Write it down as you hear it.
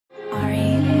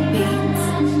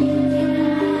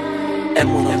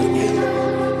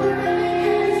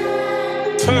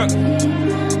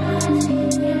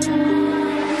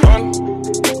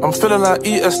I'm feeling like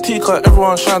EST, cause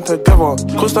everyone shine together.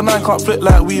 Cause the 9 can't flip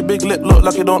like we, big lip look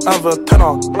like you don't have a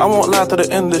tenor. I won't lie to the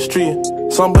industry,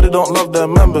 somebody don't love their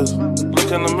members.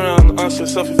 Look in the mirror and ask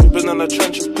yourself if you've been in the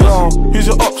trenches. No, who's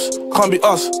your ops? Can't be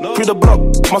us. Pre the block,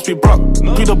 must be Brock.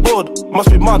 Pre the board, must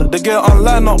be mud. They get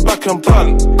online, not back and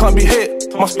blood. Can't be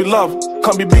hate, must be love.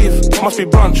 Can't be beef, must be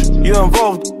brunch. You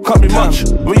involved, can't be much.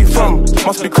 Where you from?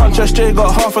 Must be crunch. SJ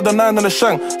got half of the 9 in the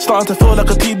shank. Starting to feel like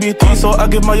a TBT, so I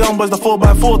give my young boys the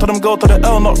 4x4. Tell them go to the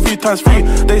L, not 3 times 3.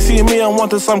 They see me and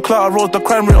wanted some clout. I rose the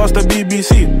crime rate, ask the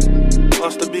BBC.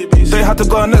 They had to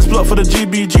go on next block for the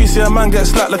GBG. See a man get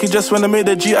slapped like he just when they made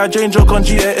the G.I. Jane joke on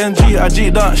G-A-N-G. I G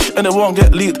that shh and it won't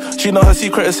get leaked. She know her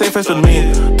secret is safest with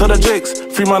me. Tell the Jakes,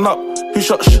 free man up. Who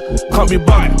shot shh? Can't be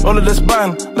bugged. All of this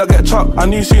bang, that get chopped. I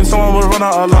knew soon someone would run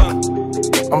out of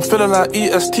luck. I'm feeling like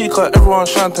EST, cause everyone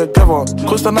shine together.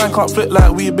 Cause the 9 can't flip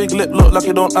like we, big lip look like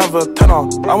you don't have a tenor.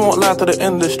 I won't lie to the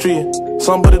industry,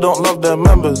 somebody don't love their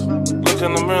members. Look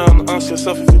in the mirror and ask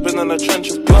yourself if you've been in the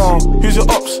trenches. No, who's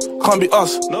your ops? Can't be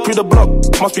us. Pre the block,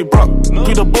 must be Brock.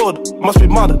 Pre the board, must be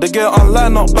mud. They get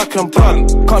online, not back and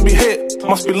blood. Can't be hate,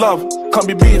 must be love. Can't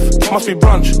be beef, must be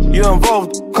brunch. You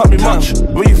involved, can't be much.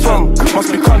 Where you from?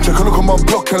 Must be country. Can look at my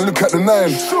block and look at the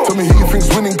 9. Tell me who you think's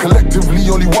winning collectively.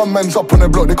 Only one man's up on their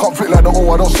block. They can't flip like the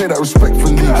O. I don't say that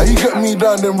respectfully. How you get me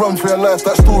down, then run for your life?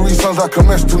 That story sounds like a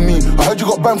mess to me. I heard you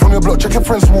got banned from your block. Check your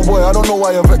friend, small boy. I don't know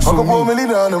why you're vexed. I got 4 million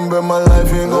down and bet my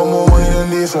life ain't got more money than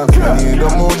this. I need the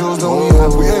mojos, don't we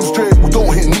have? We aim straight, we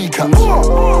don't hit kneecaps.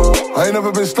 I ain't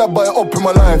never been stabbed by an op in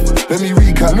my life. Let me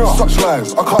recap. Such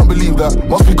lies, I can't believe that.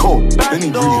 Must be cold, they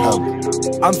need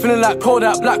rehab. I'm feeling like cold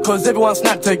out black cause everyone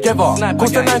snapped together.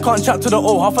 Cause the 9 can't chat to the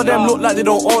O. Half of them look like they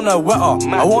don't own a wetter.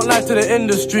 I won't lie to the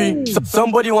industry,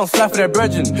 somebody wants life for their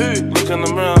brethren. Who? Look in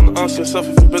the mirror and ask yourself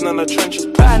if you've been in the trenches.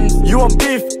 Bands, you want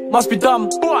beef, must be dumb.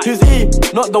 Who's E,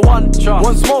 not the one.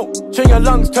 One smoke, change your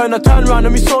lungs, turn round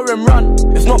and we saw him run.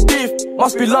 It's not beef,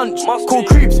 must be lunch. Call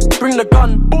creeps, bring the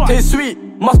gun. Taste sweet,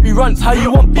 must be runts. How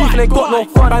you want beef and they got no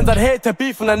fun? Bands I'd hate to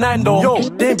beef from the 9 though. Yo,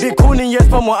 they ain't been cooning yet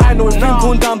from what I know. It's been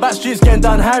cooled down back streets, getting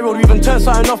down high road. We even turned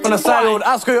something off on the side road.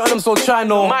 I screw on them so try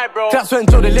no. Claps went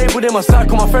until they labelled him a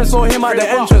psycho. My friend saw him at the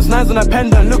entrance. 9's on a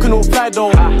pendant, looking all fly though.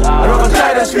 I'd rather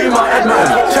die than scream out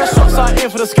Edmonton. Chest shots out in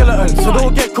for the skeleton. So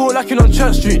don't get caught lacking on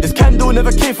Church Street. This candle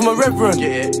never came from a reverend.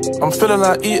 I'm feeling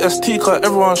like EST, cause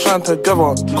everyone shine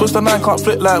together. Cause the 9 can't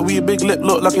flip like we, big lip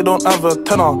look like you don't have a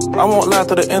tenor. I won't lie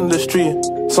to the industry,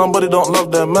 somebody don't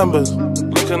love their members.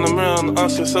 Look in the mirror and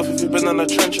ask yourself if you've been in the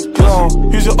trenches. No,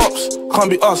 who's your ops? Can't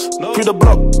be us. Pre the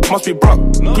block, must be Brock.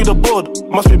 Pre the board,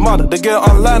 must be mud. They get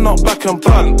online, not back and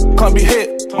blood. Can't be hate,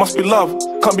 must be love.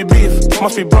 Can't be beef,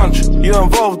 must be brunch. You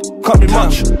involved, can't be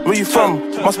much. Where you from?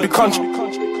 Must be country.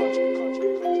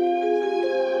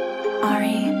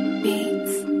 Ari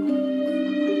Beats.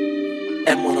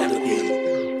 M1 on the beat.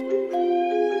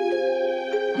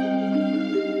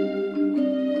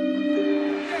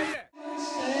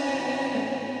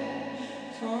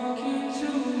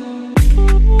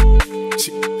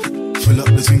 Pull up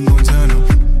the thing, gon' turn up.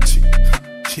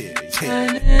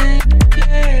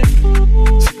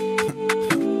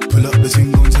 Pull up the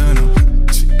thing, gon' turn up.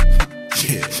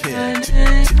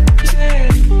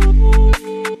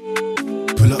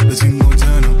 Pull up the thing, gon'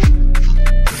 turn up.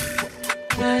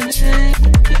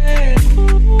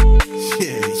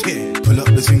 Pull up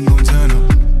the thing, gon' turn up.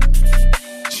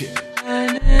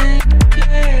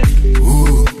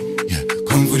 Ooh, yeah,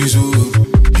 come for this ooh.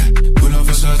 Yeah, pull up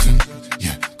for certain.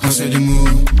 Yeah, come set the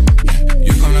mood. Yeah,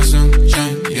 you come like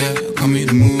sunshine. Yeah, come meet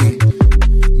the moon.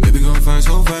 Baby, gon' find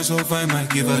so fine, might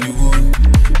give her the wood.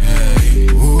 Hey,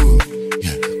 ooh,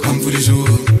 yeah, come for this ooh.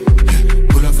 Yeah,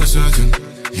 pull up for certain.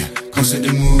 Yeah, come set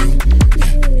the mood.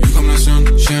 Yeah, you come like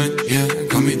sunshine. Yeah,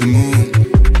 come meet the moon.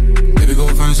 Baby,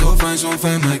 gon' find so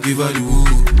fine, might give her the wood.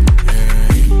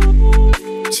 Hey,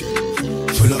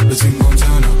 pull up the thing, gon'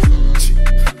 turn up.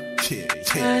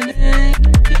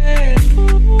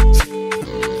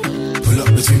 Pull up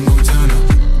the thing, gon' turn up.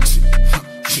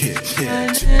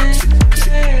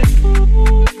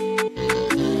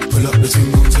 Pull up the thing,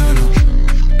 gon' turn up.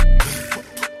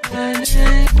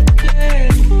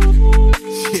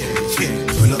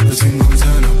 Pull up the thing, gon'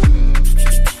 turn up.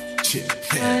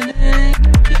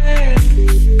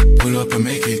 Pull up and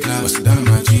make it clap. Bust it down on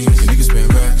my jeans, the niggas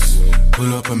spend racks.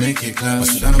 Pull up and make it clap.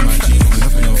 Bust it down on my jeans, pull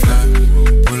up in your flat.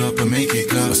 Pull up and make it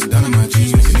clap. Bust it down on my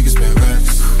jeans, the niggas spend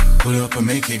racks. Pull up and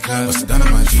make it clap. Bust it down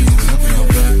on my jeans, pull up in your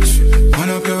flat.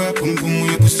 Wind up your rap, boom boom,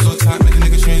 your pussy so tight, make a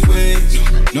nigga change ways.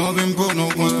 No, I've been broke, no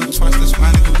once, but twice, that's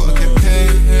why nigga gotta get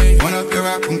paid. Wind up your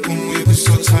rap, boom boom, your pussy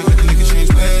so tight, make a nigga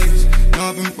change ways. No,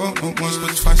 I've been broke.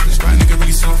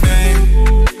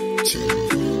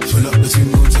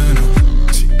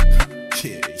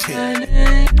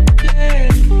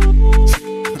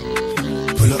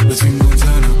 Pull up the single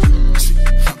turn up.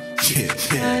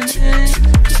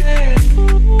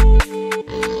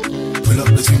 Pull up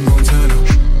the single turn up.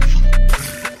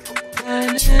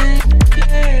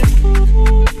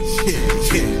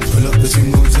 Pull up the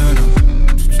single turn up.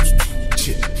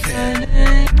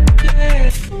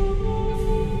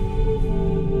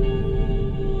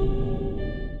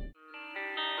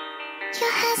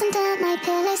 Your hands under my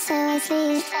pillow, so I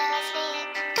sleep.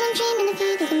 And I'm dreaming of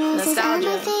you, the roses on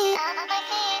my feet.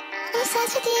 I'm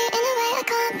obsessed with you in a way I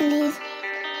can't believe.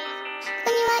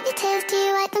 When you wipe your tears, do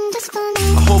you wipe them just for me?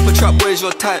 I hope a trap boy's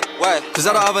your type. Why? Cause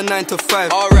I don't have a 9 to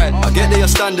 5. Alright, I get that your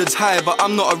standards high, but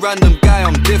I'm not a random guy,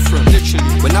 I'm different.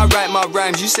 Literally. When I write my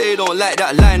rhymes, you say you don't like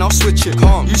that line, I'll switch it.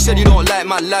 Calm. You said you don't like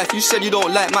my life, you said you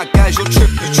don't like my guys, you're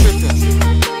tripping.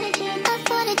 I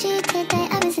followed you today,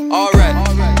 I was in the Alright.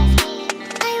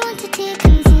 I wanted to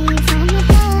come see you from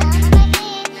above.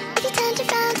 If you turned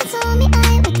around and saw me, I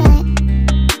would die.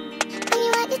 When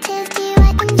you wipe your tears, do you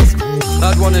wipe them just for me?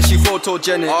 Bad one and she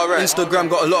photogenic. Instagram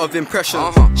got a lot of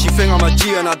impressions. She think I'm a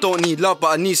G and I don't need love,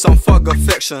 but I need some thug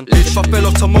affection. If I fell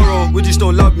off tomorrow, would you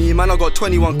still love me? Man, I got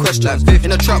 21 questions.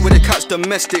 In a trap with the cat's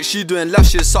domestic, she doing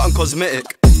lashes, something cosmetic.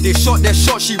 They shot their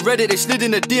shot, she read it, they slid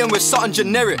in the DM with something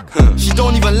generic. She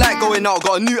don't even like going out,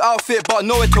 got a new outfit but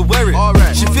nowhere to wear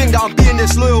it. She think that I'm being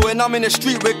disloyal when I'm in the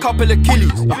street with a couple of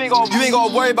killies. You ain't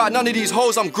gotta worry about none of these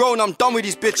hoes, I'm grown, I'm done with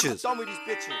these bitches.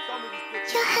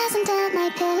 Your hands under my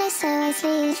pillow, so I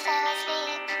sleep.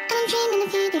 And I'm dreaming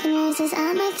of you, leaving roses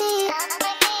on my feet.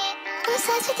 I'm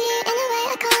obsessed with you in a way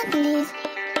I can't believe.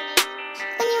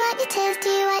 When you wipe your tears, do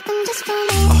you wipe them just for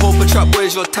me? I hope a trap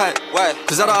boy's your type. Why?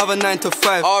 Cause I don't have a 9 to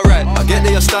 5. Alright, I get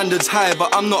that your standards high,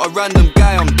 but I'm not a random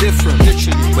guy, I'm different.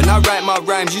 Literally. When I write my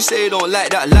rhymes, you say you don't like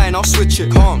that line, I'll switch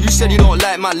it. Calm. You said you don't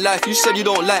like my life, you said you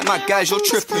don't like my guys, you're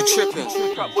tripping.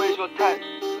 Trap boy's your type.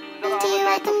 Do you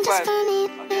write them just for me?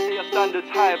 Your standards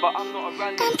high, but I'm not a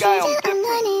random I'm guy, I'm pleasing on my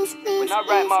different. knees, please. When I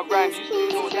write my rhymes, you say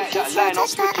you don't like that It's line, your I'll touch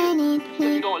switch that I it. need.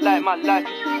 You don't like my life.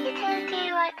 Do you wipe your tears, do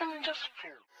you wipe them just for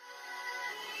me?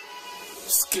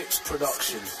 Skips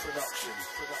Production.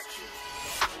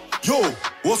 Yo,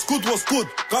 what's good, what's good?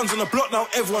 Guns on the block now,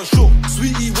 everyone shook.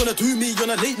 Sweetie wanna do me on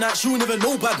a late night, she won't even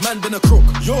know bad man been a crook.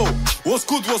 Yo, what's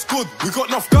good, what's good? We got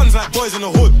enough guns like boys in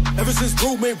the hood. Ever since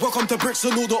bro made welcome to bricks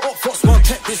and all the up fox man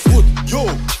tech this wood. Yo,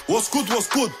 what's good, what's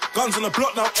good? Guns on the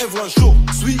block now, everyone shook.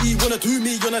 Sweetie wanna do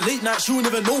me on a late night, she won't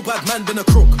even know bad man been a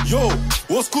crook. Yo,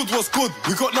 what's good, what's good?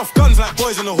 We got enough guns like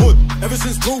boys in the hood. Ever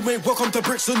since bro made welcome to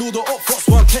bricks and all the up fox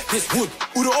man tech this wood.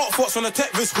 All the up fox wanna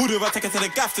tech this hood. If I take her to the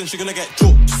gaff, then she gonna get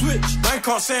joked. Switch, man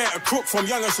can't say it a crook from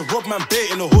young as a rob man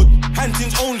bait in the hood.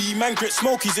 Hunting's only, man grit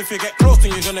smokies. If you get close,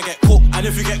 then you're gonna get cooked. And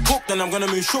if you get cooked, then I'm gonna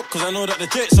move shook, cause I know that the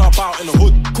jets are about in the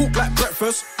hood. Cook like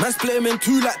breakfast, man split him in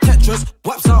two like Tetris.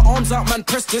 Wipes out, arms out, man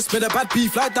press this. Made a bad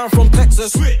beef, fly down from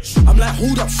Texas. Switch, I'm like,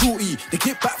 hold up, shorty. They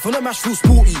kick back from the mash, feel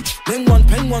sporty. Then one,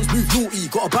 pen ones move naughty.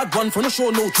 Got a bad one from the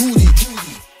shore, no Judy.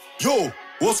 Yo,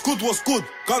 what's good, what's good?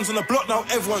 Guns on the block now,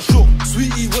 everyone shook.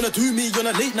 Sweetie wanna do me on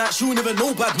a late night, she won't even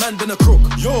know bad man been a crook.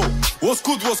 Yo, what's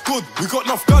good, what's good? We got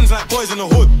enough guns like boys in the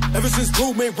hood. Ever since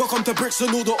bro made welcome to bricks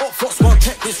and all the up fox man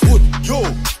tech this wood. Yo,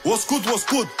 what's good, what's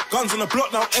good? Guns on the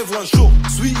block now, everyone shook.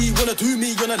 Sweetie wanna do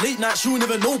me on a late night, she won't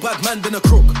even know bad man been a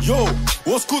crook. Yo,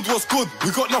 what's good, what's good?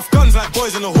 We got enough guns like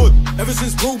boys in the hood. Ever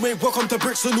since bro made welcome to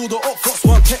bricks and all the up fox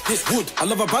man tech this wood. I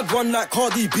love a bad one like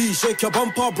Cardi B. Shake your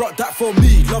bumper, brought that for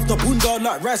me. Love the bunda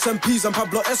like rice and peas. And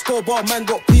Pablo Escobar, man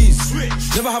got peas.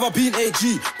 Switch. Never have I been AG,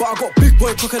 but I got big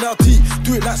boy crocodile tea.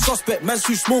 Do it like suspect, man's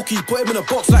too smoky. Put him in a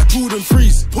box like Jordan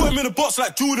Freeze. Put him in a box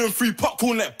like Jordan Free.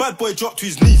 Popcorn let bad boy drop to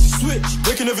his knees. Switch,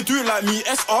 they can never do it like me.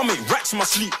 SR make racks in my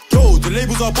sleep. Yo, the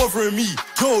labels are bothering me.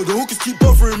 Yo, the hookers keep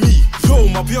bothering me. Yo,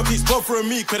 my PR keeps bothering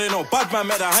me, cause they know bad man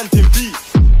met a hunting beat.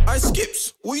 I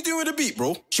skips, what you doing with the beat,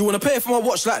 bro? She wanna pay for my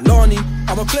watch like Lani.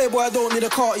 I'm a playboy, I don't need a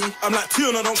carty. I'm like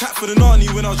Tion, I don't cap for the nanny.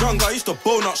 When I was younger, I used to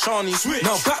bone out Shani. Switch.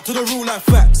 Now back to the real life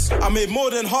facts. I made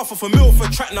more than half of a mil for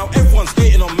a track, now everyone's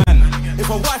hating on man. If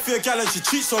a wife or a gal and she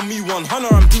cheats on me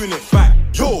 100, I'm doing it back.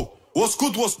 Yo, what's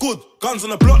good, what's good? Guns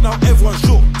on the block now, everyone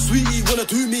shook. Sweetie wanna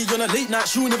do me on a late night,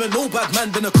 she won't even know bad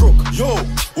man been a crook. Yo,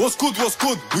 what's good, what's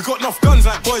good? We got enough guns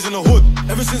like boys in the hood.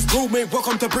 Ever since bro made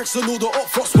welcome to bricks and all the up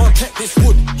fox man tech this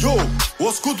wood. Yo,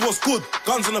 what's good, what's good?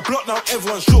 Guns on the block now,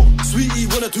 everyone shook. Sweetie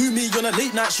wanna do me on a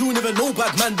late night, she won't even know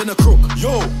bad man been a crook.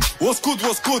 Yo, what's good,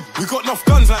 what's good? We got enough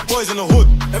guns like boys in the hood.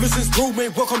 Ever since bro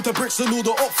made welcome to bricks and all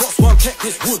the up fox man tech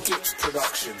this wood.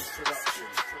 Production.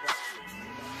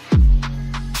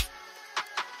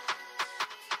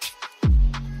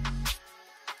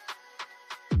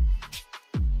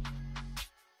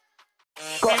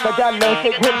 Got the gal and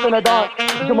shake hips in the dance.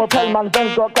 Jim Pell man,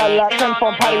 Ben's got gal like 10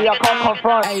 from Paddy, I can't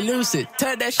confront. Hey Lucid,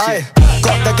 turn that shit. Aye.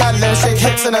 Got the gal and shake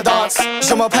hips in the dance.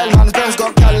 Jim Pell man, Ben's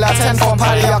got gal like 10 from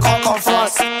Paddy, I can't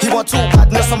confront. He want two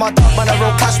badness on my dog, man, I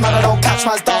roll cash, man, I don't catch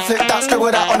man's dog. Flip that,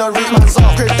 scribble that on the root man's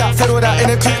off. Grip that, fiddle that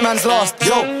in the creep man's lost.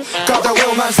 Yo, got the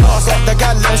wheel man's lost. Got the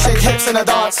gal and shake hips in the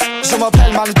dance. Jim Pell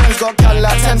man, Ben's got gal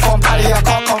like 10 from Paddy, I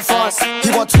can't confront. He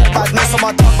want two badness on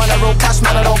my dog, man, I roll cash,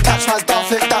 man, I don't catch man's dog.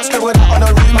 Flip that, scribble that on the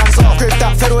root man's off. Grip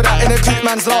that, fiddle that in the creep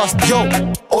man's lost. Yo,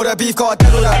 all the beef got a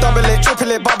dead with that. Double it,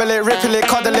 triple it, bubble it, ripple it,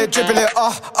 cuddle it, dribble it.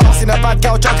 Seen a bad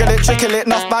girl juggle it, trickle it.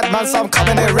 Enough bad man, some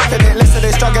coming it, ripping it. Listen,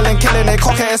 they struggling, killing it,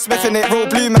 cocking it, smithing it. Real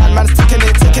blue man, man's ticking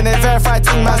it, verified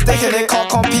ting man's dicking it. Can't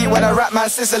compete when a rap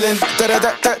man's sizzling.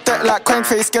 Like crank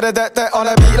face, get a on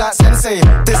a beat like sensei.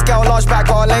 This girl large back,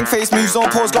 got a length face, moves on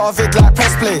pause, got a vid like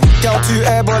press play. Girl two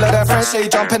airball at her French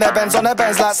shade, jump in her Benz on her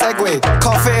Benz like Segway.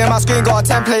 Can't fit in my screen, got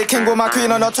a template. King with my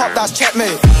queen on the top, that's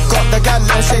checkmate. Got the gal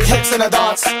and shake hips in the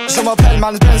dance. Jim Pell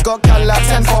man's Benz got gal like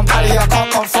 10 from Paddy, I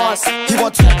can't confront. He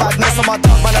want two badness on my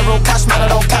dog, man, I roll cash, man, I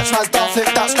don't catch man's dog. Flip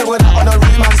that, scribble that on the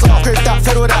root man's off. Grip that,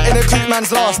 fiddle that in the creep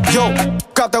man's lost. Yo,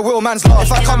 grab the wheel man's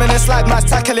lost. If I come in and slide, man's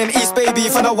tackling. East baby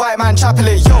from the white man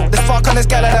chapelin. Yo, this fuck on this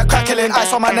gal that crackling.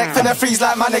 Ice on my neck, finna freeze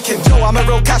like mannequin. Yo, I'm a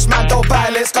real cash man, don't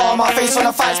battle it. Scar on my face when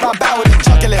the fights, man, battle it.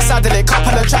 Juggle it, saddle it,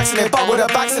 couple of tracks in it, but with the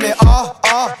backs in it.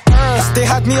 They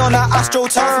had me on that Astro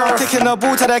turf. Now kicking the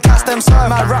ball to the cats them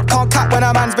serve. Man, rap can't cap when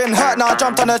a man's been hurt. Now I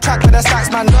jumped on the track with the stacks,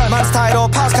 man. Man's tired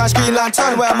or pals can't screen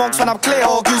lantern. Wear monks when I'm clear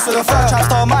or goose for the fur. Trap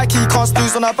star Mikey can't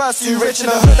snooze on a burst. Too rich in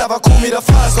the hood, ever call me the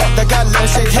first. Got the gal and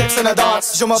shake hips in the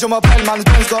dance. Jim Pell man's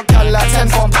Ben's got gal like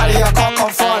 10 from Paddy, I can't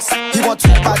confront. He want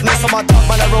two badness on my dog,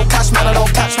 man, I roll cash, man, I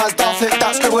don't catch man's dog. Flip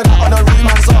that, scribble that on the root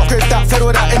man's off. Grip that,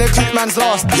 fiddle that in the creep man's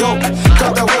lost. Yo,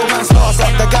 got the wheel man's lost.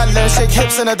 Got the gal and shake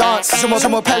hips in the dance. Jim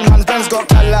Pell man's Ben's got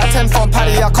gal like 10 from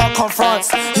Paddy, I can't confront.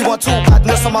 He want two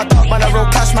badness on my dog, man, I roll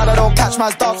cash, man, I don't catch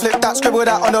man's dog. Flip that, scribble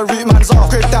that on the root man's off.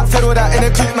 Grip that, fiddle that in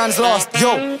the creep man's lost.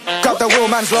 Yo, grab the wheel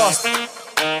man's lost.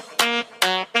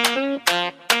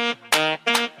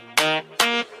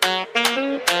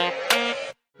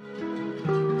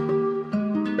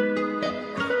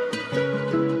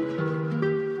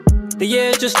 The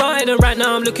year just started and right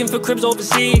now I'm looking for cribs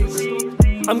overseas.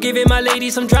 I'm giving my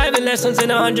lady some driving lessons in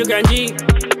a 100 grand Jeep.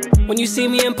 When you see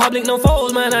me in public, no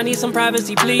photos, man, I need some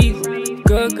privacy, please.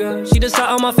 Good girl, she just sat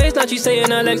on my face, now she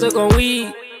saying her legs are gon'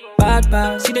 weak.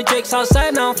 Bad, see the Drakes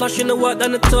outside now, I'm flushing the water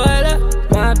down the toilet.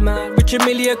 Mad, rich and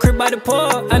million crib by the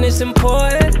port, and it's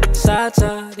important. Sad,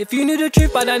 if you knew the truth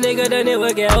about that nigga, then it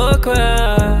would get awkward.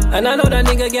 And I know that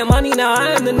nigga get money now, I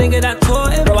am the nigga that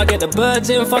taught him. Bro, I get the birds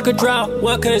in, fuck a drought.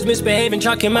 Workers misbehaving,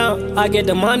 chuck him out. I get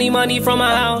the money from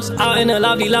my house, out in a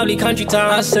lovely country town.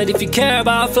 I said if you care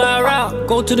about a fly route,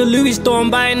 go to the Louis store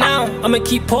and buy it now. I'ma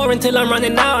keep pouring till I'm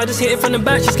running out. I just hit it from the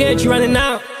back, she's scared, she running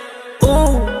out.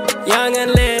 Ooh, young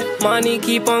and lit, money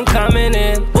keep on coming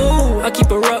in. Ooh, I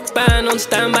keep a rock band on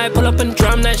standby, pull up and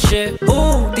drum that shit.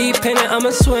 Ooh, deep in it,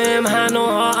 I'ma swim, hand on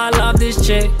heart, I love this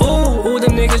chick. Ooh, all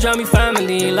them niggas drive me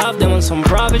family, love them on some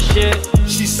brother shit.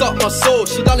 She sucked my soul,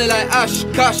 she done it like Ash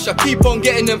Cash. I keep on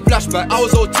getting them flashbacks. I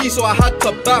was OT so I had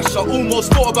to bash. I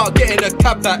almost thought about getting a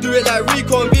cab back. Do it like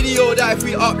Rico on video, that if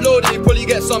we upload it, probably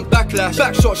get some backlash.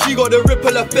 Backshot, she got the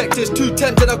ripple effect, it's too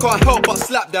tempting, I can't help but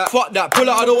slap that. Fuck that, pull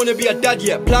out, I don't wanna be a dad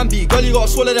yet. Plan B, girl you gotta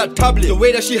swallow that tablet. The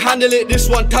way that she handle it, this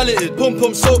one talented.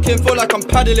 Pum soaking, feel like I'm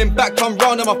paddling back. Come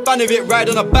round, I'm a fan of it, ride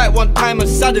on a bike one time and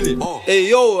saddle it. Hey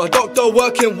yo, a doctor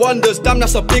working wonders, damn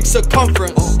that's a big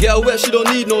circumference. Get her wet, she don't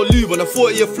need no lube. On the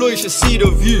 40th floor, you should see the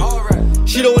view.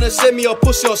 She don't wanna send me a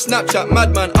pussy on Snapchat,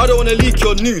 madman, I don't wanna leak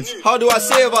your news. How do I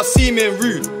say if I seem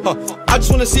rude? I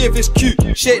just wanna see if it's cute.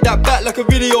 Shake that back like a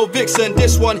video vixen.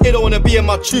 This one here don't wanna be in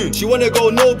my tune. She wanna go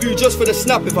no boo just for the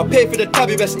snap. If I pay for the tab,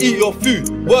 you best eat your food.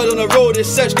 Word on the road,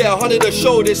 this search, get 100 a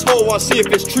show. This whole one, see if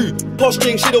it's true.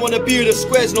 Posting, she don't wanna be with the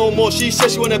squares no more. She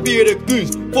says she wanna be with the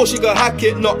goons. Before she could hack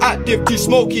it, not active, too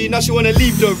smoky. Now she wanna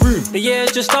leave the room. The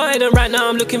year's just started and right now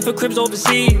I'm looking for cribs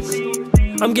overseas.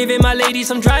 I'm giving my lady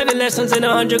some driving lessons in a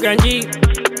 100 grand Jeep.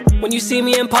 When you see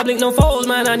me in public, no photos,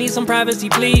 man, I need some privacy,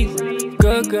 please.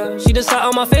 Good girl, she just sat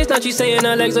on my face, now she saying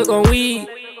her legs are gon' weak.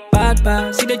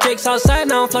 Bad, see the Drakes outside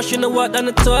now, I'm flushing the water down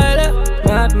the toilet.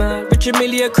 Mad, rich and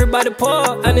million crib by the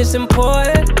port, and it's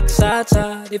important. Sad,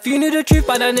 if you knew the truth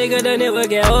about that nigga, then it would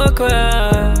get awkward.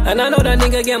 And I know that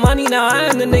nigga get money now, I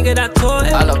am the nigga that taught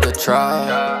him. I love the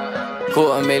tribe.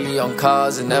 $250,000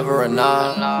 cars and never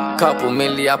enough. Couple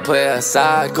milli I put it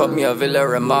aside, got me a villa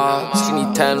remark. She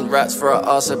need 10 rats for her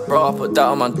ass, bro, I put that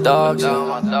on my dogs.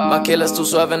 My killer's still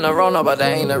swerving around her, but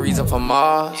that ain't a reason for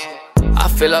Mars. I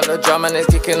fill up the drum and it's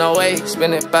kicking away.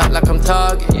 Spin it back like I'm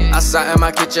Target. I sat in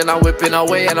my kitchen, I'm whipping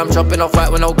away, and I'm chopping off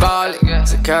white with no garlic.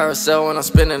 It's a carousel when I'm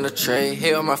spinning the tray.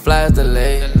 Here on my flyers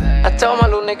delay. I tell my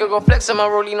little nigga go flex on my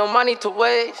rollie, no money to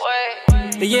waste.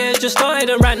 The year's just started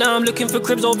and right now I'm looking for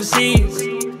cribs overseas.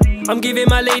 I'm giving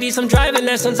my lady some driving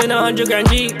lessons in 100 grand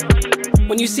Jeep.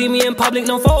 When you see me in public,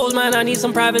 no photos, man, I need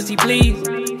some privacy, please.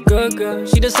 Good girl,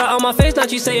 she just sat on my face, now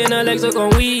she saying her legs are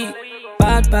gon' weak.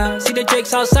 Bad, bad, see the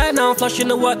Drakes outside, now I'm flushing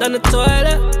the water down the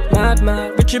toilet. Mad,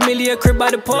 mad, Richard Millie a crib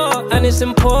by the port, and it's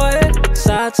important.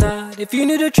 Sad, sad, if you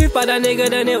knew the truth about that nigga,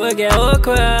 then it would get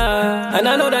awkward. And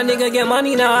I know that nigga get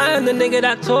money, now I am the nigga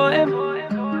that taught him.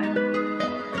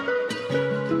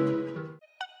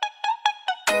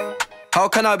 How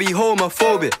can I be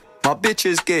homophobic? My bitch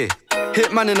is gay.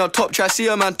 Hitman in a top try, see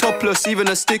a man topless, even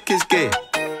a stick is gay.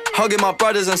 Hugging my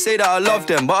brothers and say that I love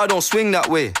them, but I don't swing that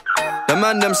way. The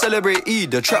man them celebrate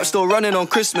Eid, the trap still running on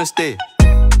Christmas Day.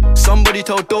 Somebody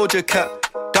told Doja Cat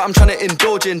that I'm trying to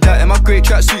indulge in that. In my grey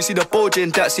tracksuit, see the bulge in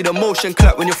that. See the motion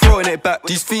clap when you're throwing it back.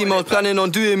 These females planning on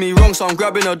doing me wrong, so I'm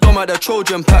grabbing a dom at the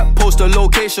Trojan pack. Post a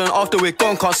location after we're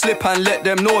gone, can't slip and let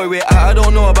them know where we're at. I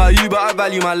don't know about you, but I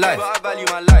value my life.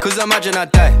 Cause imagine I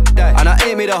die, and I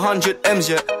ain't made 100 M's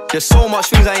yet. There's so much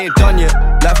things I ain't done yet,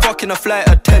 like fucking a flight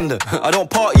attendant. I don't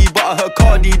party, but I heard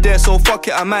Cardi there, so fuck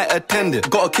it, I might attend it.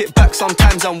 Gotta kick back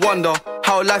sometimes and wonder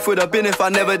how life would have been if I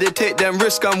never did take them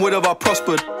risks, and would have I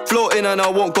prospered. Floating and I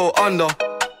won't go under.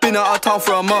 Been out of town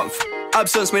for a month,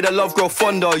 absence made the love grow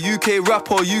fonder. UK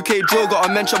rap or UK drill,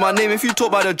 gotta mention my name if you talk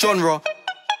about the genre.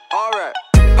 Alright,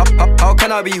 how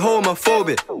can I be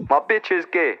homophobic? My bitch is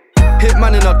gay.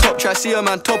 Hitman in a top try, see a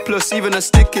man topless, even a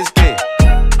stick is gay.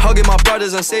 Hugging my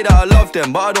brothers and say that I love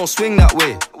them, but I don't swing that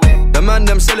way. The man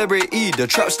them celebrate Eid, the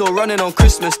trap still running on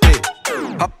Christmas Day.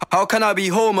 How can I be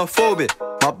homophobic?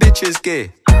 My bitch is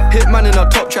gay. Hitman in a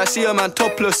top try, see a man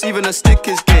topless, even a stick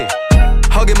is gay.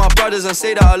 Hugging my brothers and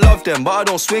say that I love them, but I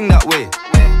don't swing that way.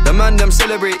 The man them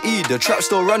celebrate Eid, the trap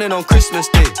still running on Christmas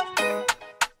Day.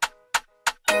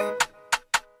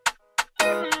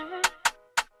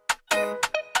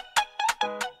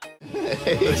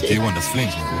 Do you want the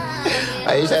flings, man?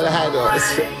 Are you trying to hide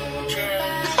us?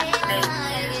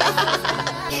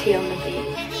 She on the beat.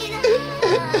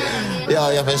 Yo,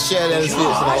 you have to share them sleeps and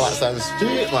all that on the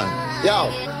street, man.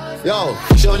 Yo,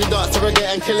 she only dance to reggae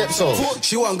and calypso.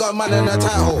 She want got man in her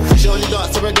title. She only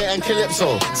dance to reggae and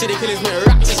calypso. See the killers make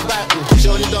rap to battle. She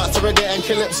only dance to reggae and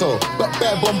calypso. Got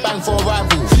bare bomb bang for a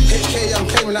rival. HK, I'm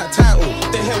claiming that title.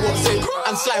 They hear what say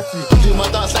and slide through. Do my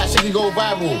dance like she can go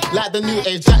viral. Like the new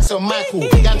age Jackson Michael.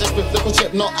 Ganja spit, little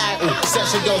chip, not idle.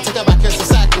 Section girl, take her back as a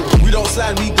cycle. We don't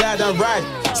slide, we glide and ride.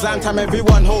 Slam time,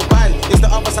 everyone hold band. It's the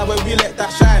other side where we let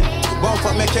that shine. One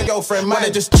fuck, make your girlfriend mine.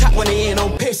 They just chat when they ain't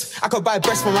on piss. I could buy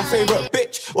breast for my favourite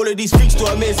bitch. All of these freaks do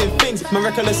amazing things.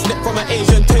 Miraculous slip from an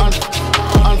Asian thing.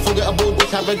 Unforgettable dick,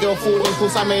 have a girl falling.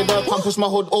 Cause I made her come push my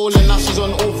hood all in. Now she's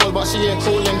on all full, but she ain't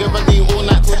calling. Give her D all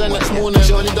night till the next morning.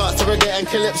 She only dance to reggae and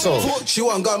calypso. She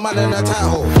want got man in her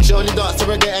title. She only dance to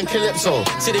reggae and calypso.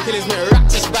 See the killers make rap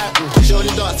to battle. She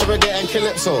only dance to reggae and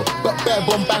calypso. Got bare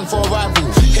bomb bang for a rival.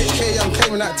 HK, I'm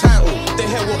claiming that title. They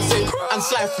hear what say and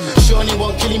slide through. She only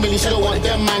want killy milly, she don't want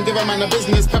them man. Give a man a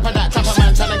business, pepper that trapper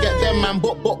man. Tryna get them man,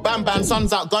 book, bam bam.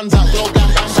 Suns out, guns out, blow bang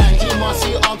bang bang.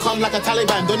 QMRC on come like a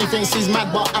Taliban. Don't you think she's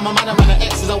mad, but I'm a madder man. Her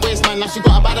ex is a waste man, now she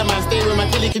got a badder man. Stay with my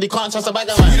killy, can't trust a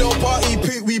bagger man. We don't party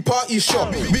poop, we party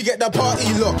shop. We get the party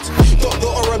locked. Dot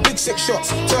or a big 6 shots.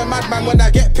 Turn madman when I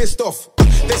get pissed off.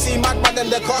 They see madman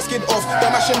and the casket off.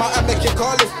 They're mashing my app, make your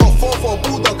car lift off. 4-4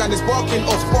 bulldog and it's barking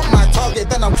off. Spot my target,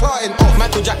 then I'm clarting off.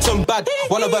 Michael Jackson bad,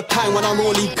 one of a kind when I'm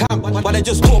rolling camp. But they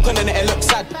just talk and then it looks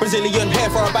sad. Brazilian hair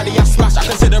for a baddie I smash. I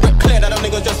consider it clear that them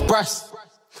niggas just brass.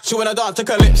 She wanna dance to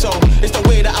calypso. It's the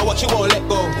way that I watch, you won't let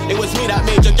go. It was me that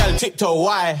made your gal tiptoe,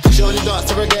 why? She only dance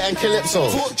to reggae and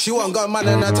calypso. She want got man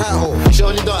in her title. She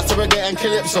only dance to reggae and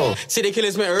calypso. See the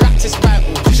killers make rap to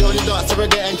battle. She only dance to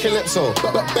reggae and calypso.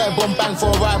 Got bare bomb bang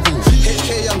for a rival.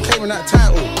 HK, I'm claiming that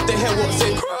title. They hear what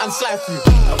say and slide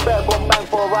through. Bare bomb bang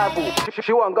for a rival.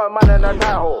 She want got man in her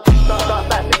title. Dance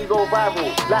like she can go viral.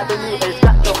 Like the new age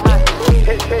Jackson Michael.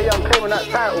 HK, I'm claiming that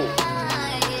title.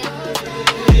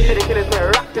 See the killers make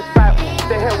rap this battle.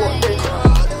 They hear what they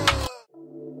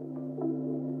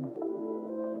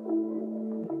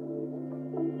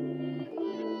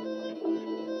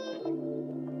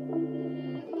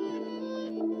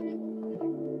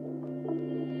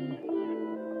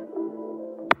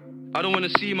I don't wanna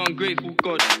seem ungrateful,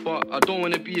 God, but I don't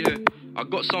wanna be here. I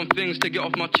got some things to get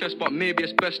off my chest, but maybe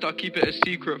it's best I keep it a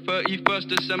secret. 31st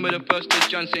December, the 1st of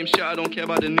Jan, same shit, I don't care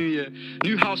about the new year.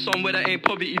 New house somewhere that ain't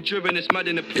poverty driven, it's mad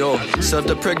in the place. Yo, served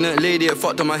the pregnant lady, it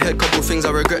fucked on my head. Couple things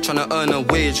I regret, trying to earn a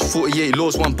wage. 48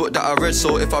 laws, one book that I read,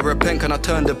 so if I repent, can I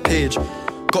turn the page?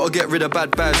 Gotta get rid of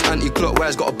bad vibes,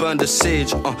 anti-clockwise, gotta burn the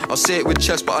sage. I'll say it with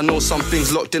chest, but I know some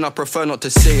things locked in, I prefer not to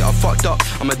say. I fucked up,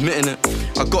 I'm admitting it.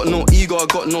 I got no ego, I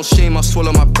got no shame, I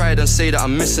swallow my pride and say that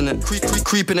I'm missing it.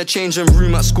 Creep in the changing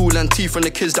room at school and tea from the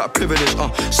kids that are privileged.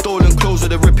 Stolen clothes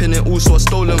with a rip in it, also a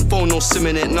stolen phone, no sim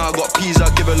in it. Now I got peas,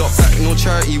 I give a lot back, no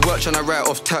charity work, trying to write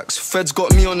off tax. Feds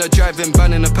got me on the driving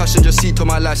ban in the passenger seat to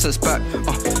my license back.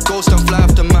 Ghost and fly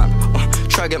off the map.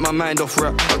 Try get my mind off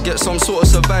rap. I get some sort of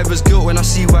survivor's guilt when I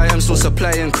see why I'm still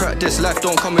supplying crack. This life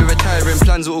don't come with retiring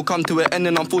plans, it will come to an end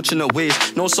in unfortunate ways.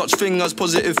 No such thing as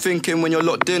positive thinking when you're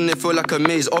locked in, it feel like a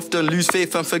maze. Often lose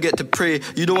faith and forget to pray.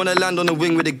 You don't wanna land on the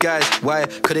wing with the guys. Why?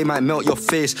 Cause they might melt your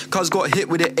face. Cuz got hit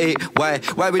with it 8. Why?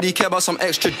 Why would he care about some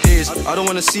extra days? I don't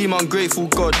wanna seem ungrateful,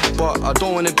 God, but I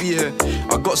don't wanna be here.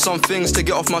 I got some things to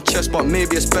get off my chest, but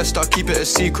maybe it's best I keep it a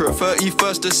secret.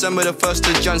 31st December, the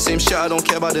 1st of Jan, same shit, I don't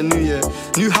care about the new year.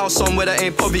 New house somewhere that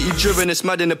ain't poverty driven, it's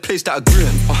mad in the place that I grew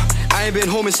in. I ain't been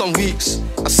home in some weeks.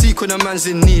 I seek when a man's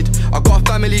in need. I got a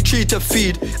family tree to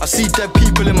feed. I see dead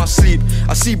people in my sleep.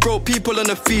 I see broke people on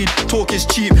the feed. Talk is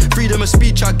cheap, freedom of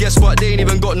speech, I guess what? They ain't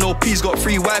even got no peace. Got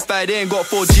free Wi-Fi, they ain't got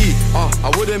 4G.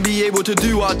 I wouldn't be able to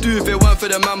do what I do if it weren't for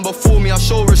the man before me. I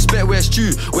show respect where it's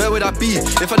due. Where would I be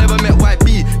if I never met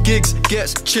YB? Gigs,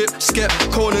 Gets, Chip, Skep,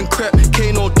 Conan, Crep,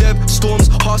 Kano, Deb, Storms,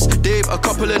 Huss, Dave, a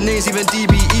couple of names, even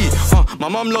DBE. My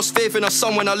mum lost faith in her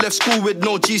son when I left school with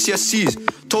no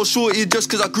GCSEs. Told Shorty just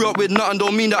cause I grew up with nothing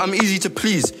don't mean that I'm easy to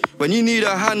please. When you need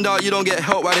a handout, you don't get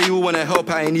help. Why do you wanna help?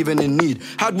 I ain't even in need.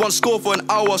 Had one score for an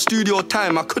hour studio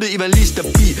time, I couldn't even lease the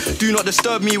beat. Do not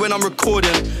disturb me when I'm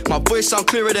recording. My voice sound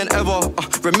clearer than ever.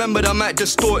 Remember that mic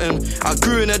distorting. I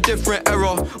grew in a different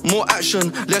era. More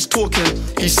action, less talking.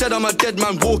 He said I'm a dead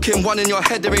man walking. One in your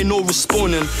head, there ain't no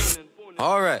respawning.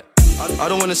 Alright. I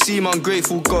don't wanna seem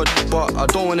ungrateful, God, but I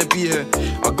don't wanna be here.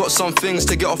 I got some things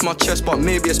to get off my chest, but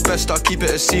maybe it's best I keep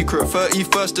it a secret.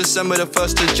 31st December, the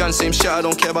 1st of Jan, same shit, I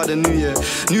don't care about the new year.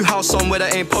 New house somewhere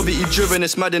that ain't poverty driven,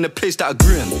 it's mad in the place that I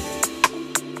grew in.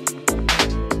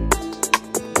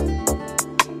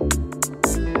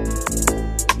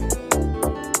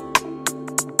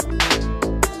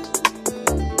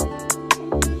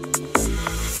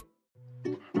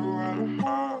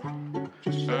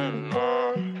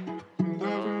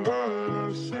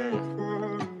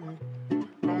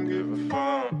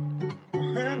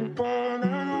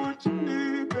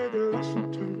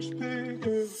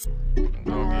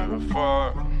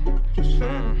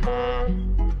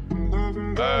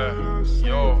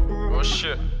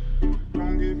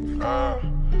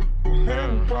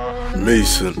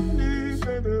 Mason.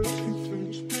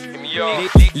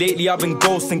 Lately I've been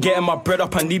ghosting, getting my bread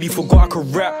up, I nearly forgot I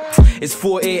could rap. It's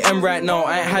 4 AM right now,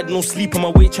 I ain't had no sleep on my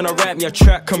way trying to write me a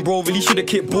track. And bro, really should've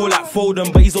kicked ball like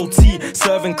Foden, but he's OT,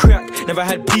 serving crack. Never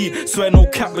had P, swear no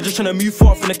cap, we're just trying to move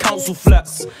far from the council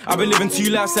flats. I've been living 2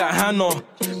 lives at Hannah.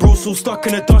 Bro, so stuck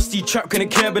in a dusty trap, couldn't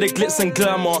care about the glitz and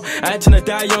glamour. I ain't tryna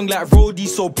die young like Roddy,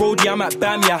 so Brody, I might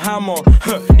buy me a hammer.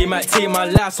 They might take my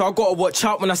life, so I gotta watch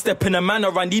out when I step in a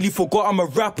manner. I nearly forgot I'm a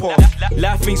rapper.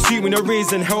 Life ain't sweet when you're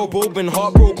raising hell, bro. Been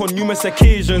heartbroken on numerous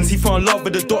occasions. He found love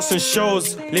with the dots and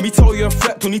shows. Let me tell you a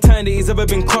fact, only time that he's ever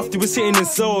been cuffed, he was sitting in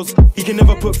cells. He can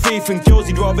never put faith in girls,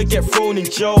 he'd rather get thrown in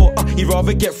jail. He'd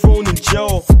rather get thrown in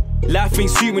jail. Life ain't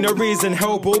sweet when you're raising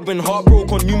hell, bro. Been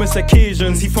heartbroken on numerous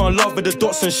occasions. He found love with the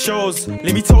dots and shows.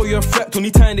 Let me tell you a fact, only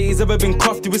time that he's ever been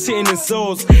cuffed, he was sitting in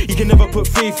cells. He can never put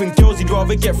faith in girls, he'd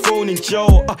rather get thrown in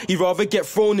jail. He'd rather get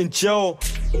thrown in jail.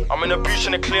 I'm in a booth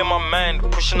trying to clear my mind,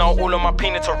 pushing out all of my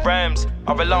pain into rhymes.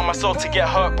 I've allowed myself to get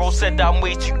hurt, bro, said that I'm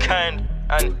way too kind.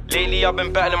 And lately I've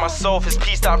been battling myself, it's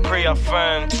peace that I pray I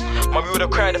find. Mommy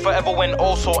would've cried if I ever went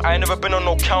also. I ain't never been on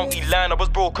no county line, I was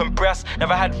broken brass.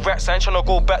 Never had rats, I ain't tryna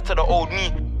go back to the old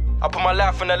me. I put my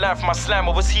life in the line for my slam,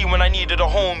 I was here when I needed a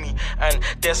homie. And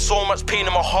there's so much pain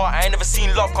in my heart, I ain't never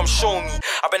seen love come show me.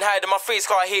 I've been hiding my face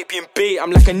cause I hate being bait, I'm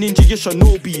like a ninja, you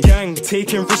shinobi. Gang,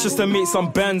 taking risks just to make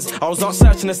some bands. I was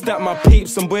outside trying to stack my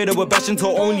papes, some boy that were bashing to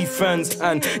OnlyFans.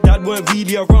 And dad weren't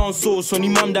really around, so it's only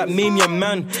mum that made me a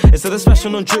man. Instead of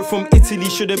splashing on drip from Italy,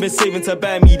 should've been saving to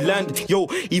buy me land. Yo,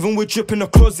 even with drip in the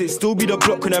closet, still be the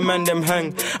block when a man them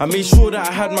hang. I made sure that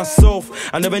I had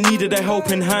myself, I never needed a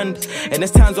helping hand. And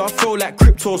there's times where I flow like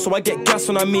crypto, so I get gas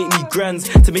when I make me grands.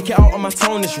 To make it out on my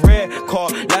town is rare, car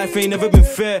life ain't never been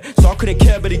fair, so I couldn't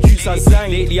care about the youths I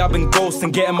sang. Lately I've been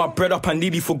ghosting, getting my bread up, I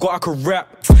nearly forgot I could rap.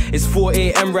 It's 4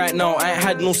 AM right now, I ain't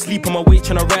had no sleep on my way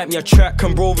tryna write me a track.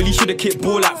 And bro really should've kicked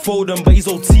ball like Foden, but he's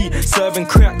OT, serving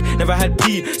crack, never had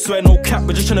P, swear no cap,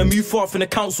 but just tryna move far from the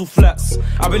council flats.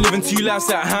 I've been living 2 lives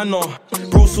like Hannah,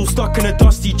 bro so stuck in a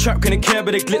dusty trap, couldn't care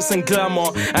about the glitz and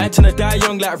glamour. I ain't tryna die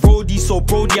young like Roddy, so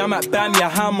Brody I might buy me a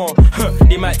hammer.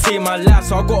 They might take my life,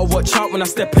 so I gotta watch out when I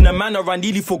step in the manor. I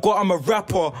nearly forgot I'm a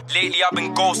rapper. Lately I've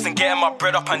been ghosting, getting my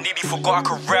bread up, I nearly forgot I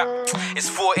could rap. It's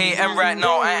 4 AM right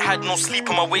now, I ain't had no sleep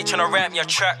on my way tryna write me a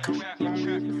track.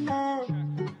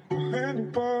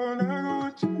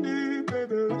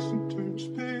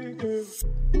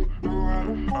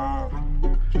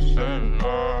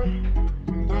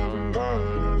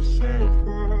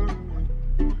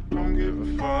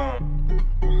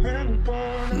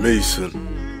 Mason.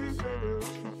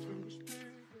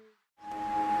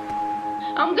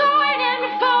 I'm going in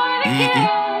before the kill.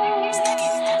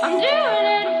 I'm doing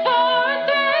it for a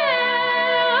thrill.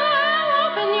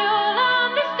 Hoping you'll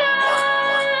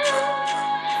understand.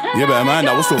 Yeah, but man,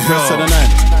 that was so first of the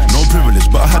night. No privilege,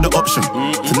 but I had the option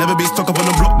to never be stuck up on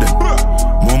the block then.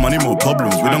 More money, more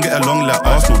problems. We don't get along like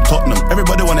Arsenal, Tottenham.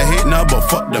 Everybody wanna hate now, but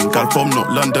fuck them. Girl from North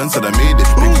London said I made it.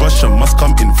 Big Russian must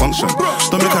come in function.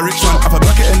 Don't make a rich man, have a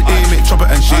bucket and aim it, chop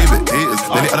it and shave it. Haters,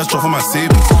 then they had a straw for my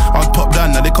savings. I was top down,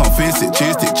 now they can't face it.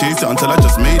 Chased it until I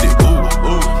just made it. Ooh.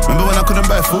 Remember when I couldn't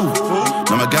buy food?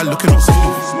 Now my gal looking all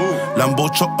smooth.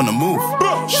 Lambo chop on the move.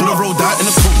 Should've rolled out in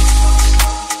the pool.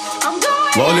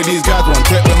 But all of these guys want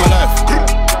tech with my life.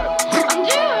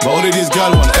 But all of these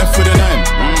guys want F with the 9.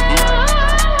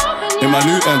 In my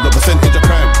new end, the percentage of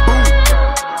crime.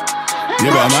 Yeah,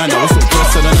 but man, I was so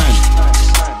close to the 9.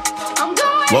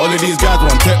 But all of these guys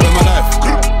want tech with my life.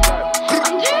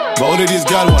 But all of these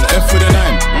guys want F with the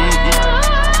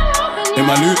 9. In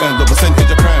my new end, the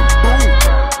percentage of crime.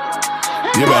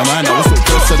 Yeah, but man, I was so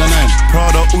close to the 9.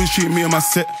 Prada always treat me on my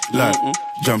set like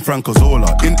Gianfranco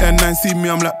Zola. In N9 see me,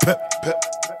 I'm like Pep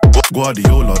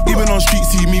Guardiola. Even on street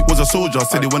see me was a soldier.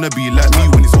 Said they wanna be like me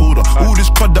when it's older. All this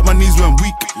crud that my knees went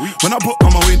weak. When I put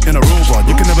on my weight in a Rover,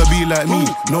 they can never be like me.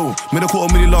 No, made a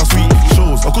 $250,000 last week.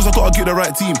 Shows, of course I gotta get the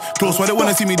right team. Close, why they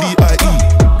wanna see me D.I.E.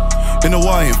 In the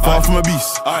wine, far from a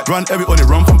beast. Run everybody,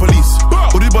 run from police.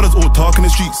 All these brothers all talk in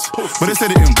the streets, but they said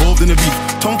it involved in the beef.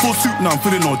 Tom Ford suit, now I'm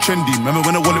feeling all trendy. Remember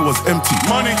when the wallet was empty?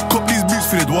 Money, cop these boots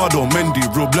for Eduardo Mendy.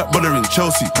 Real black brother in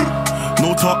Chelsea.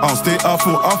 No talk, I'll stay, I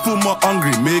feel more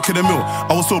hungry, making a meal.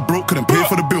 I was so broke, couldn't pay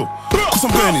for the bill. Cause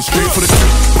I'm burning straight for the kill.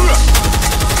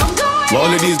 But all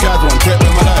of these guys want tech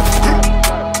with my life.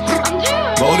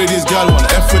 But all of these guys want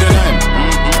F with the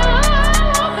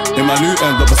 9. In my new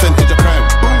end, the percentage of crime.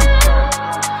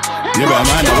 Yeah, but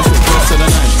man, I was so close to the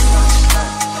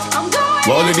 9.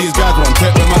 But all of these guys want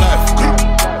tech with my life.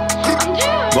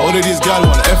 But all of these guys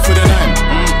want F with the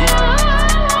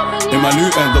 9. In my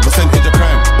new end, the percentage of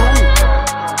crime.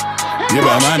 Yeah,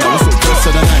 but man, I was so close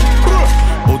to the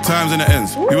 9. Old times in the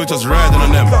ends, we were just riding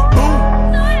on them.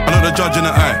 I know the judge in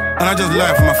the eye, and I just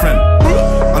lie for my friend.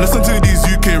 I listen to these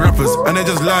UK rappers, and they're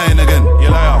just lying again.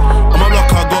 You liar. On my block,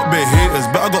 I got big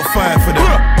haters, but I got fire for them.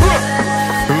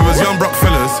 Remember, young broke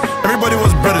fellas, everybody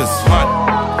was brothers.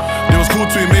 It was cool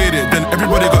till we made it, then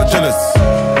everybody got jealous.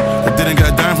 They didn't get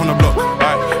a dime from the block,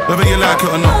 whether you like it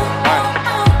or not.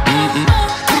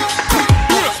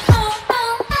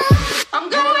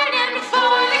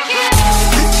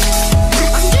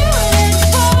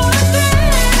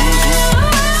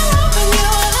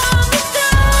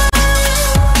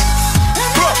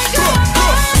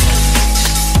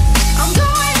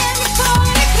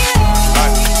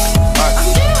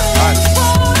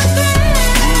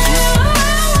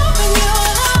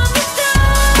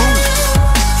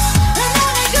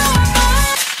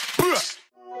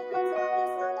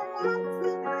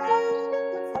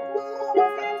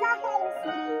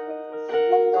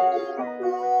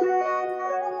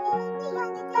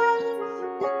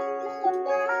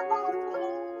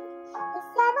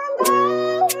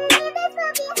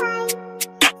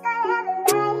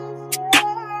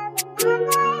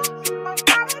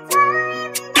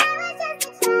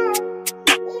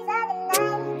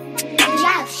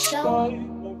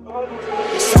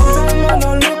 Sometimes when I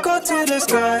look up to the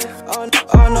sky,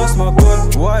 I lost my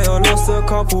God, why I lost a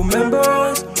couple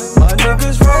members. My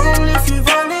niggas riding if you've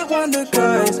only one the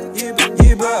guys. You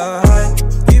better hide,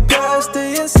 you better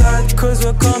stay inside, cause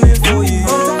we're coming for you.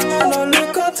 Sometimes when I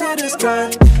look up to the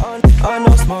sky, I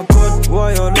lost my God,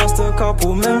 why I lost a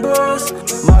couple members.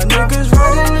 My niggas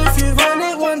riding if you've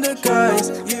only one the guys.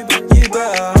 You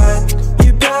better hide,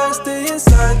 you better stay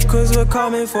inside, cause we're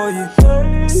coming for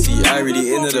you. See, I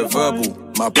really into the verbal.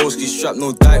 My broski strapped,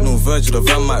 no Dyke, no Virgil. The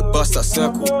van might bust that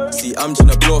circle. See, I'm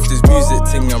tryna blow off this music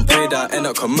thing and pray that I end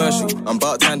up commercial. I'm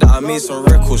about time that I made some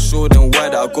records, show them why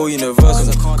that I go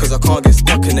universal. Cause I can't get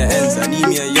stuck in the ends. I need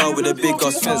me a yard with a big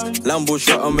ass fence. Lambo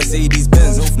truck and Mercedes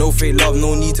Benz. No fake love,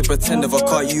 no need to pretend. If I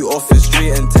cut you off, it's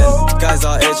straight and 10. Guys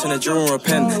out here tryna drill and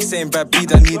repent. Same bad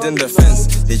beat I need in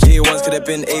defense. The J1s could have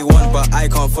been A1, but I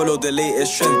can't follow the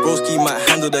latest trends. Broski might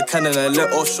handle the cannon and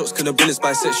let off shots, cause the bullets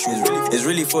bisexual. It's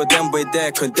really for them, boy,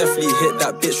 there could definitely hit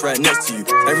that bitch right next to you.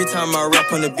 Every time I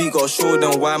rap on the beat, gotta show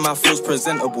them why my flow's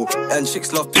presentable. And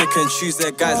chicks love pick and choose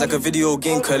their guys like a video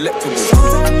game collectible.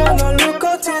 Sometimes when I look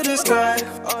up to the sky,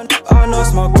 I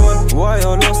lost my God, why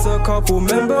I lost a couple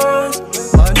members.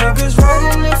 My niggas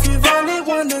riding if you've only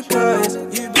one the guys.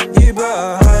 You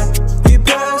better hide, you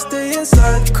better stay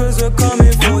inside, cause we're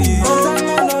coming for you.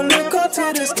 Sometimes when I look up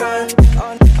to the sky,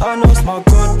 I lost my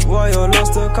God, why I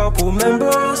lost a couple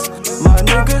members. My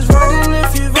niggas riding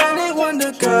if you've only one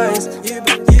the guys.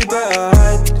 You better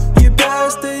hide, you better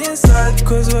stay inside,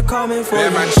 cause we're coming for you. Yeah,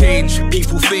 man, change,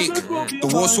 people fake. The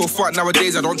war's so fucked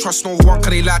nowadays, I don't trust no one,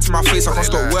 cause they lie to my face. I can't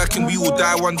stop working, we will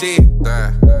die one day.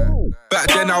 Back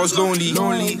then I was lonely.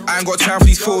 I ain't got time for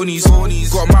these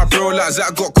phonies. Got my bro like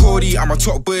Zach, got Cody. I'm a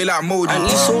top boy like Modi. I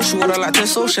need social, I like to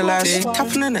socialise.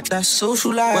 Tapping in it, that's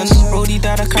social life. When Brody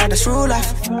died, I cried, that's real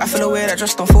life. I feel away that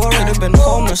just on foreign. Could've been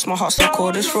homeless, my heart's so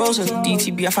cold, it's frozen.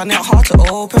 DTB, I find it hard to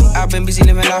open. I've been busy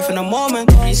living life in the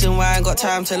moment. Reason why I ain't got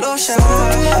time to lotion.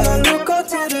 When I look up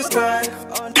to the sky,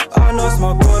 I lost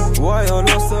my God, why I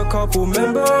lost a couple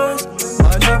members.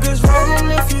 My niggas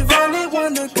riding if you've only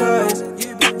one the guys.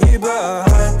 You better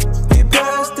hide, you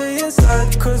better stay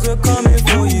inside, cause we're coming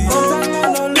for you.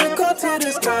 Sometimes when I look up to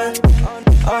the sky,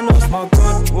 I lost my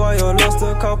God, why I lost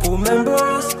a couple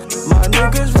members. My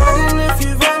niggas riding if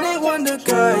you've only one the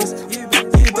guys. You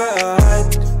better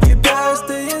hide, you better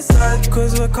stay inside,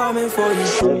 cause we're coming for you.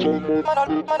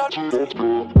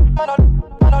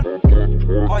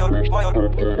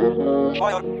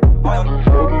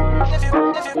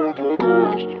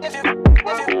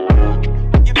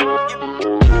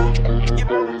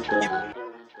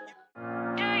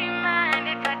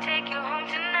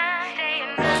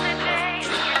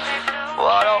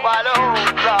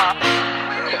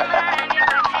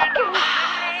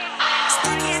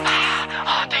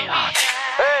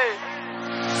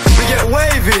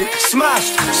 Wavy,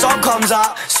 smashed, sun comes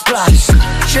out, splash.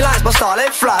 She likes my style,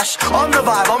 it flash. On the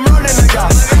vibe, I'm running the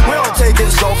gas. We don't take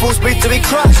it slow, full speed till we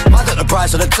crash. Mad at the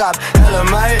price of the tab. Hello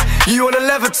mate, you wanna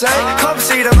levitate? Come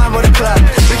see the man with a plan.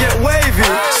 We get wavy,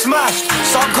 smashed,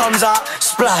 sun comes out,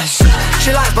 splash.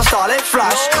 She likes my style, it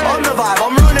flash. On the vibe,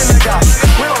 I'm running the gas.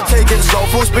 We don't take it slow,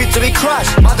 full speed till we crash.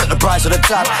 Mad at the price of the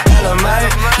tab. Hello mate,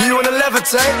 you wanna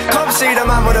levitate? Come see the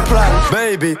man with a plan.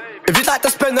 Baby, if you'd like to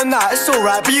spend the night, it's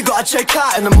alright, but you gotta check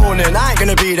out in the morning. I ain't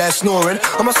gonna be there snoring.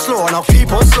 I'm a slow and I'll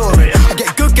keep on soaring. I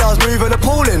get good girls moving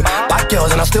appalling, bad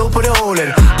girls and I still put it all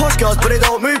in. Posh girls, but they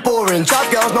don't move boring.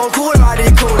 Trap girls, no cool and ID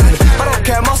calling. I don't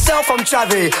care myself, I'm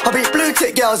chavvy. I beat blue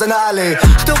tick girls in the alley.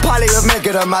 Still pally with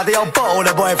Megan and Maddie. I'll bottle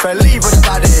the boyfriend, leave with the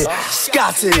daddy.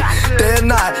 Scatty, day and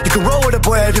night. You can roll with the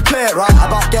boy if you play it right.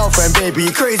 About girlfriend, baby,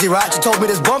 you crazy, right? She told me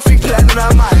there's one thing playing on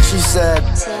her mind. She said,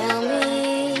 tell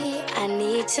me, I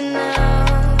need to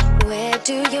know, where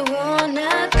do you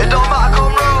wanna go? It don't matter,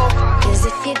 come roll. Cause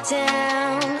if you're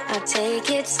down, I'll take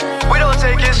it slow. We don't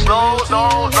take it slow,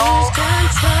 no.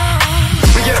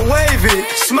 We get wavy,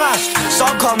 smashed,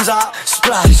 sun comes out,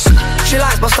 splash. She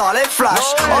likes my style, it flash.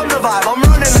 On the vibe, I'm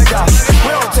running the gas. We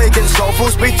don't take it slow, full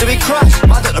speed till we crash.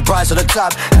 Mad at the price of the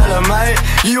tab. Hello mate,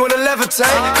 you wanna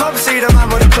levitate? Come see the man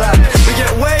with a plan. We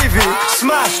get wavy,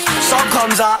 smashed, sun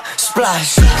comes out,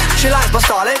 splash. She likes my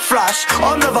style, it flash.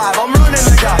 On the vibe, I'm running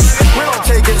the gas. We don't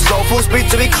take it slow, full speed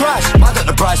till we crash. Mad at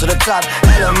the price of the tab.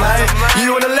 Hello mate,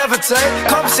 you wanna levitate?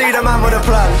 Come see the man with a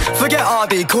plan. Forget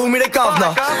RD, call me the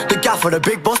governor. The gaffer, the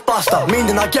big boss buster.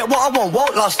 Meaning I get what I want,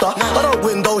 won't luster. I don't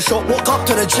window shop, walk up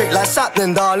to the chick like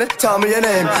happening, darling. Tell me your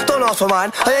name, don't ask for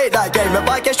mine. I hate that game, if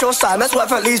I guess your sign, that's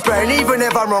worth at least brain. Even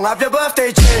if I'm wrong, have your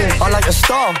birthday chain. I like a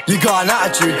star, you got an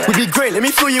attitude. Would be great, let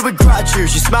me fill you with gratitude.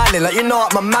 She's smiling like you know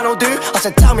what my man will do. I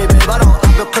said, tell me babe, I don't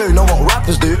have a clue, know what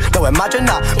rappers do. No, imagine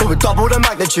that, but with double the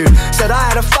magnitude. Said I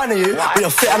had a fan of you, but you're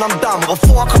fit and I'm done. But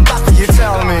before I come back for you,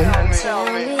 tell me,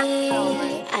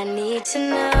 I need to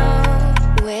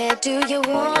know, where do you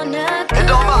wanna go? It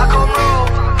don't matter, come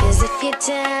roll. Cause if you're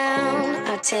down,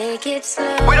 I'll take it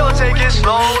slow. We don't take it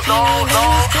slow, no.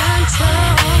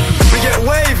 We get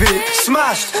wavy,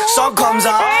 smashed, sun comes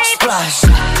out, splash.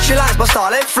 She likes my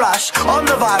style, they flash. On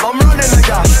the vibe, I'm running the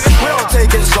gas. We don't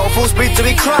take it slow, full speed till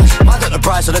we crash. I got the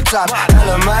price of the tab.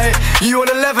 Hello mate, you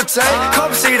wanna levitate?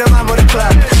 Come see the man with a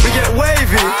plan. We get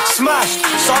wavy, smashed,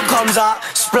 sun comes out,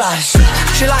 splash.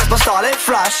 She likes my style, they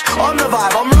flash. On the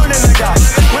vibe, I'm running the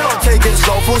gas. We don't take it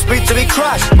slow, full speed till we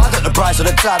crash. I got the price of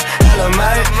the tab. Hello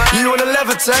mate, you wanna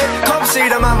levitate? Come see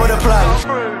the man with a plan.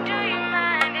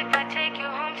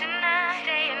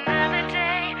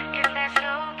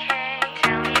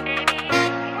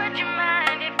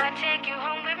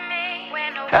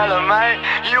 Hello mate,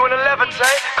 you wanna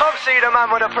levitate? Come see the man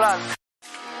with a plan.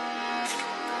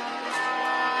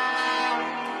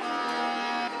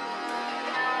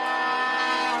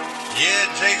 Yeah,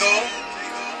 Jago.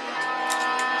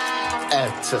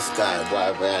 To sky,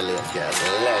 boy, barely get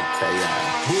led to ya.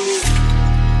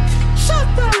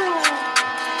 Shut up.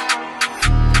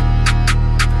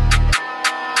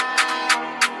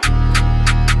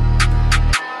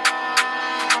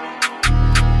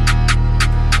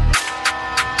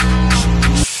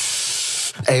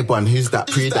 A1, who's that?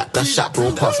 Pre that, that's shot, bro,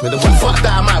 pass me the one. Fuck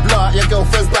that, I might blow out your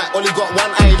girlfriend's back. Only got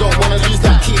one eye, don't wanna lose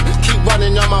that. Keep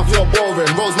running your mouth, you're boring.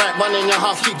 Rose might run in your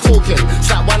house, keep talking.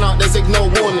 Shot one out, there's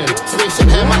no warning. Spaceship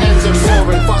here, my engine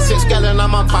roaring. Fuck 6 gallon,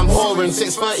 I'm up, I'm whoring.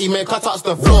 6:30, make her touch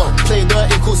the floor. Play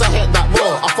dirty, cause I hit that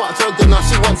raw. I fucked her good, now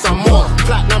she wants some more.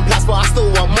 Platinum plus, but I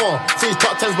still want more. 3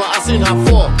 top 10s, but I seen her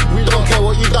 4. We don't care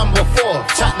what you done before.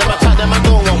 Chat them, I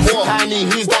don't want more. Tiny,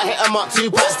 who's that? Hit 'em up, 2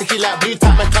 packs, sticky like blue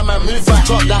tap, and come and move back.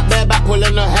 Drop that bare back,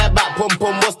 pulling her hair back. Pum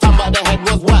pum was time, but the head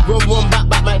was whack. Room back,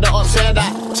 make the up share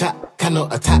that. Chat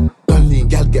cannot attack. Don't lean,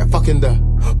 gal get fucking the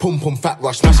pum pum fat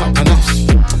rush, smash up panache.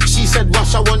 She said,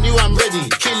 Rush, I want you, I'm ready.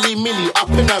 Killy Millie up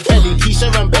in her belly.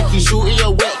 Keisha and Becky, shooting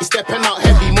your wet, stepping out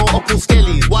heavy, more up in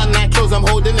skellies. One night close, I'm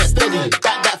holding it steady.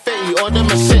 That fetty or the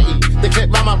machete. The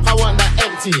clip round my power and that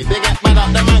empty. They get mad up,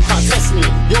 the man can't test me.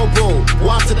 Yo bro,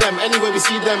 one to them, anyway we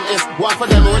see them, it's one for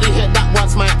them. Already hit that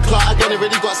once, my clout again.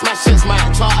 Already got smashed hits, my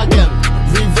chart again.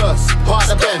 Reverse, part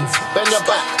the bends, bend your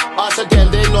back, arch again.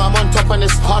 They know I'm on top and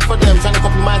it's hard for them. Trying to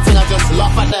copy my thing, I just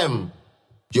laugh at them.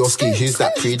 Yo ski, who's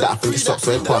that? Pre that, I think it stops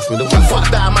right past me the one.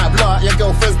 Fuck that, I might blow out your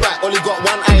girlfriend's back. Only got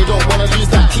one eye, don't wanna lose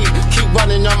that. Keep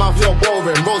running your mouth, you're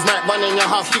boring. Rose might run in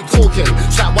your house, keep talking.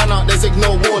 Shot one out, there's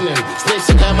no warning.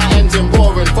 Spaceship here, my engine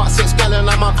boring. Fuck 6 gallon,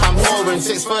 I'm up, I'm whoring.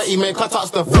 6:30, make her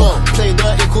touch the floor. Play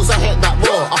dirty, cause I hit that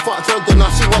raw. I fucked her good,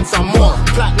 now she wants some more.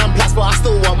 Platinum plus, but I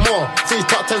still want more. 3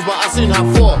 top 10s, but I seen her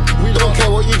 4. We don't care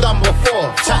what you done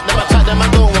before. Chat them, I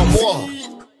don't want more.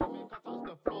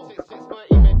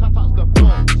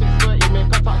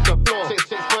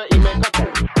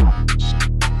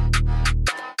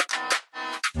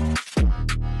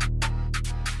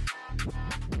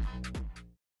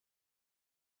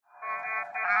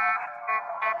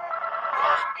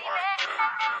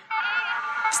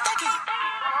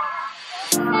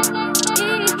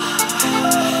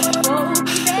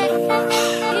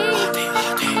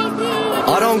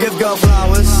 I don't give girl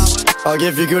flowers, I'll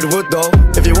give you good wood though.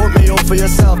 If you want me all for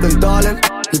yourself, then darling,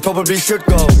 you probably should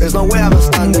go. There's no way I'ma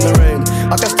stand in the rain.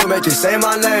 I can still make you say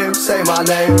my name, say my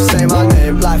name, say my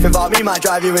name. Life without me might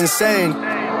drive you insane.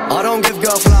 I don't give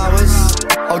girl flowers,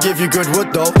 I'll give you good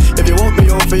wood though. If you want me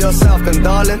all for yourself, then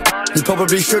darling, you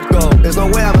probably should go. There's no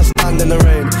way I'ma stand in the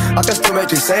rain. I can still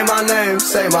make you say my name,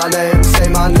 say my name, say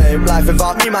my name. Life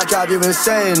without me might drive you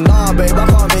insane. Nah babe, I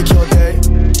can't make your day,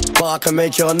 but I can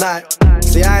make your night.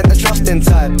 See, I ain't the trusting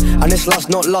type, and it's lust,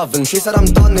 not love. And she said I'm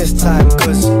done this time,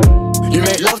 cause you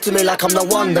make love to me like I'm the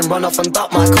one, then run off and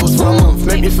duck my calls for a month.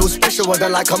 Make me feel special,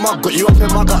 then like a mug. Got you up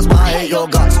in my guts, but I hate your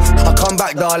guts. I come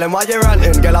back, darling, why you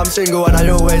ranting? Girl, I'm single and I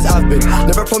always have been.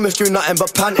 Never promised you nothing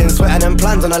but panting, sweating and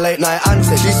plans on a late night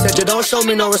antic. She said you don't show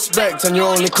me no respect, and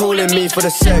you're only calling me for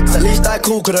the sex. At least I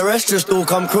cool, cause the rest just all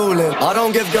come crawling. I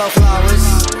don't give girl flowers,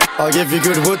 I'll give you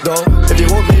good wood though. If you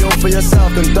want me all for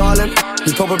yourself, then darling,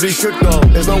 you probably should go.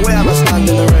 There's no way I'ma stand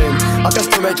in the rain. I can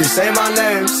still make you say my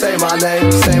name, say my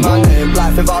name, say my name.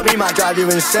 Life without me might drive you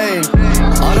insane.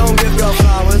 I don't give girl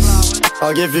flowers,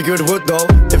 I'll give you good wood though.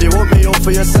 If you want me all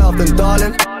for yourself, then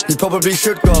darling, you probably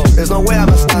should go. There's no way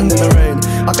I'ma stand in the rain.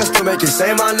 I can still make you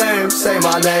say my name, say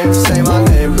my name, say my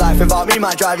name. Life without me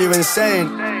might drive you insane.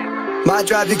 Might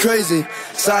drive you crazy,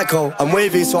 psycho. I'm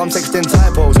wavy, so I'm texting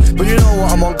typos. But you know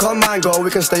what, I'm on, come and go. We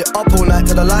can stay up all night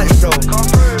to the light show.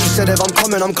 She said if I'm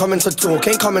coming to talk.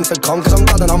 Ain't coming to come, cause I'm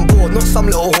done and I'm bored. Not some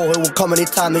little whore who will come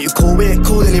anytime that you call. We ain't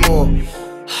cool anymore.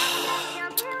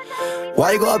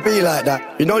 Why you gotta be like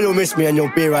that? You know you'll miss me and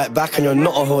you'll be right back. And you're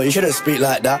not a whore, you shouldn't speak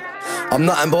like that. I'm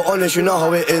nothing but honest, you know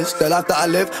how it is. The life that I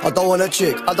live, I don't want a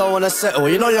chick, I don't want to settle.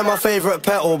 You know you're my favourite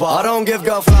petal, but I don't give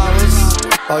girl flowers,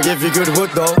 I'll give you good wood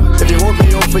though. If you want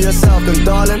me all for yourself, then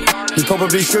darling, you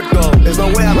probably should go. There's no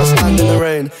way I'ma stand in the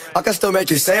rain. I can still make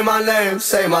you say my name,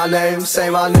 say my name, say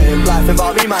my name. Life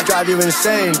without me might drive you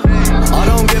insane. I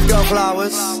don't give girl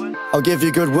flowers, I'll give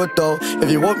you good wood though.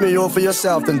 If you want me all for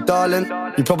yourself, then darling,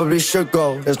 you probably should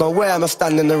go. There's no way I'ma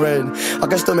stand in the rain. I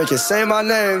can still make you say my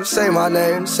name, say my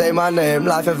name, say my name.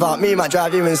 Life without me might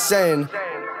drive you insane.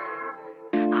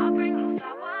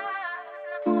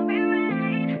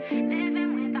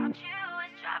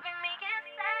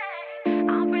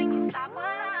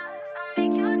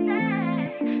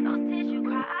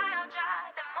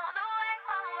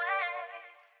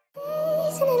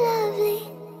 Isn't it lovely?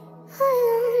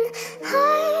 Alone,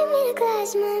 heart made of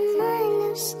glass, my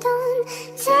mind of stone.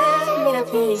 Tear me to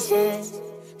pieces,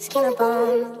 skin and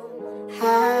bone.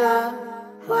 Hello,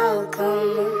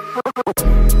 welcome home.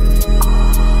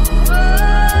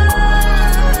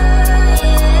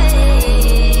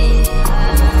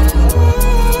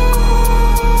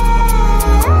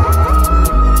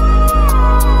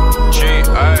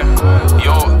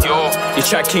 The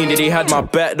track came that they had my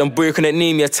back, them boy couldn't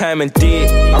name your time and date.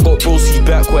 I got Brosy's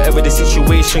back, whatever the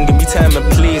situation, give me time and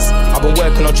place. I've been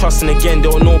working on trusting again,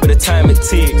 don't know but the time it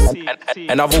takes.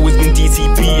 And I've always been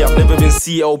DTB, I've never been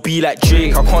CLB like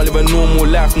Drake. I can't live a normal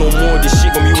life no more, this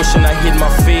shit got me wishing I hid my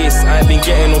face. I ain't been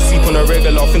getting no sleep on a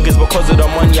regular, I think it's because of the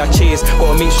money I chase.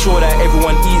 Gotta make sure that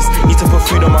everyone eats, need to put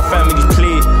food on my family's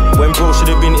plate. When bro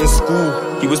should've been in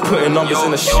school, he was putting numbers in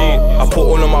the shit. I put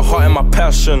all of my heart and my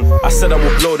passion. I said I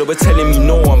would blow, they were telling me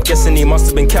no. I'm guessing they must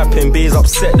have been capping. Bae's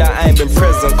upset that I ain't been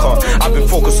present, cause I've been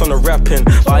focused on the rapping.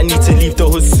 But I need to leave the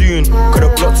hood soon, cause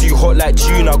the block too hot like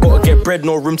June. I gotta get bread,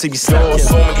 no room to be slacking.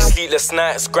 So many sleepless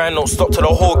nights, grind don't stop till the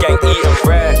whole gang eating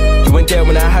right. You went there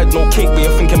when I had no cake, but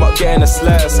you're thinking about getting a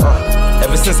slice.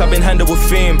 Ever since I've been handled with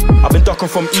fame, I've been ducking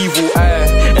from evil eye.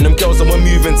 And them girls that were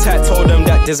moving tight told them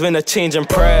that there's been a change in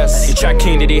price. The track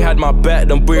came that they had my back,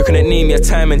 them boy couldn't name your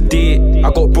time and date.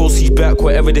 I got Brosy's back,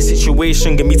 whatever the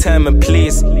situation, give me time and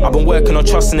place. I've been working on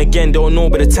trusting again, don't know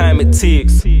but the time it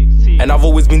takes. And I've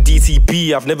always been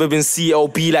DTB, I've never been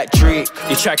CLB like Drake.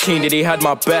 The track came that they had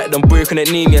my back, them boy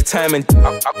couldn't name your time and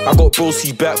I got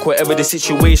Brosy's back, whatever the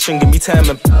situation, give me time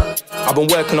and I've been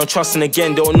working on trusting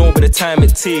again, don't know but the time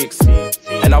it takes.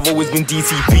 And I've always been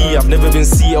DTB, I've never been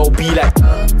CLB like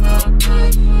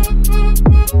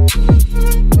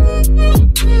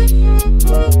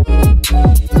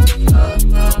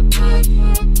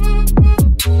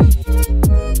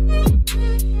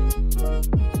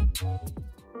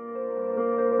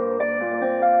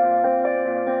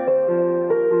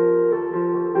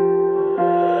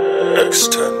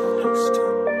X10.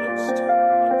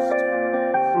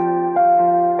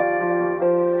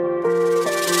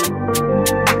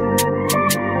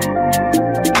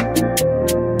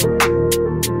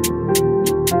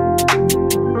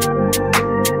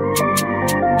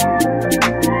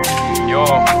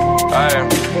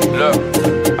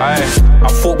 I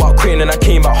thought about quitting and I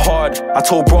came back hard. I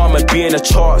told bro I'ma be in the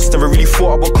charts. Never really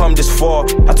thought I would come this far.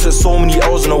 I took so many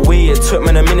L's on the way, it took me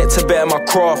a minute to better my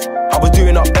craft. I was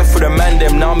doing up F for the man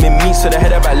them, now I'm in meets with the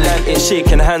head of Atlantic,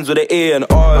 shaking hands with the A and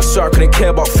R. I swear I couldn't care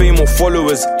about fame or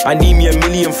followers. I need me a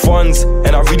million funds,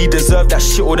 and I really deserve that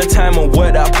shit all the time and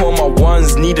work that I put on my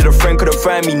ones. Needed a friend, couldn't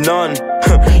find me none.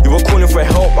 You were calling for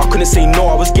help, I couldn't say no,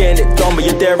 I was getting it done. But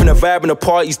you're there in the vibe and the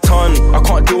party's ton. I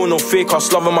can't deal with no fake, I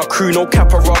was loving my crew, no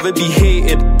cap, I'd rather be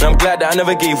hated. And I'm glad that I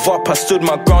never gave up, I stood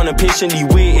my ground and patiently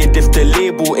waited. If the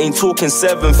label ain't talking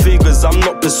 7 figures, I'm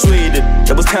not persuaded.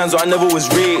 There was times where I never was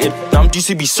rated, now I'm due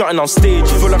to be shutting down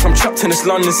stages. Feel like I'm trapped in this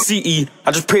London city,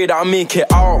 I just pray that I make it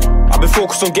out. I've been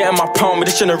focused on getting my pound, but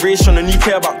this generation don't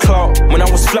care about clout. When I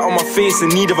was flat on my face in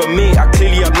need of a mate, I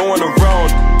clearly had no one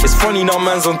around. It's funny now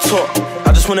man's on top,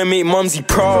 I just wanna make mumsy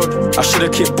proud. I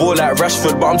should've kicked ball like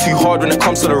Rashford, but I'm too hard when it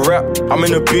comes to the rap. I'm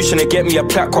in the booth trying to get me a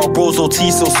plaque, while bros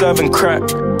OT still serving crack.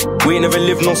 We ain't never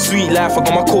lived no sweet life, I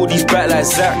got my Cody's back like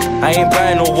Zach. I ain't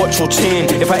buying no watch or chain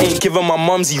if I ain't giving my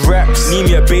mumsy raps. Need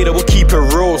me a beta, we'll keep it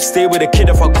real. Stay with a kid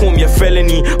if I call me a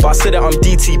felony, but I said that I'm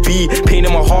DTB. Pain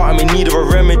in my heart, I'm in need of a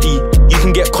remedy. You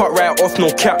can get cut right off,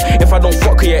 no cap, if I don't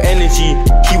fuck with your energy.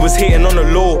 He was hating on the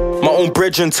low, my own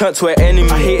brethren turned to an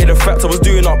enemy. I hated the fact I was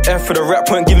doing up F for the rap,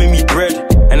 weren't giving me bread.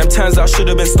 And them times that I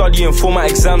should've been studying for my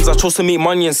exams, I chose to make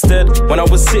money instead. When I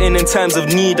was sitting in times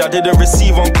of need, I didn't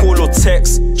receive on call or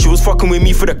text. She was fucking with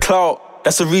me for the clout,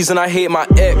 that's the reason I hate my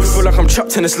ex. Feel like I'm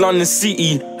trapped in this London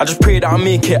city, I just pray that I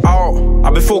make it out.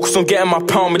 I've been focused on getting my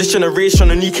pound, but this generation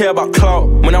don't care about clout.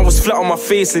 When I was flat on my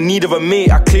face in need of a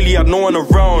mate, I clearly had no one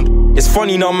around. It's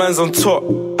funny now man's on top,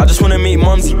 I just wanna make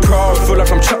mumsy proud. Feel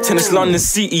like I'm trapped in this London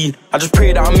city. I just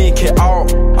pray that I make it out.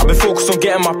 I've been focused on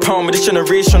getting my pound, but this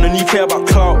generation only care about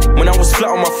clout. When I was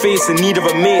flat on my face in need of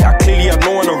a mate, I clearly had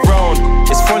no one around.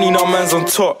 It's funny now man's on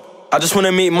top. I just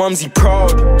wanna make mumsy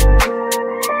proud.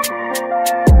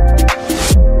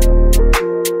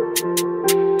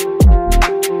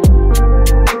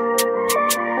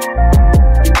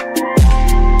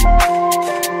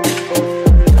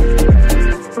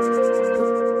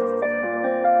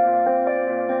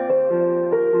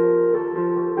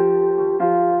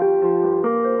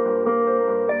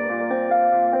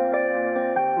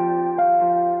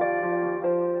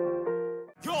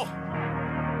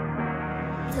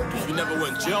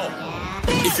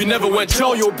 If you never went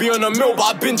jail, you'll be on a mill. But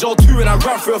I've been jail too and I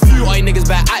ran through a few. All you niggas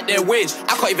better at their wage.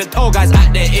 I can't even tell guys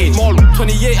at their age. More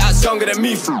 28, that's younger than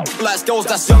me. Like girls,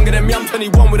 that's younger than me. I'm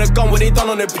 21 with a gun, what they done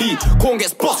on the P. Corn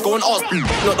gets bossed, go and ask me.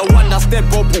 Not the one that's dead,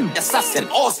 bro. Assassin,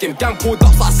 ask him. Gang pulled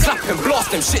up, so I slap him.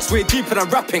 Blast him, shit's way deeper than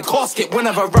rapping. Casket,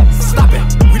 whenever rap, stab him.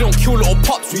 We don't kill little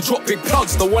pops, we drop big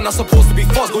plugs. The one that's supposed to be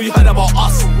fast, all you heard about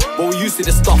us. But we used to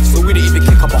this stuff, so we didn't even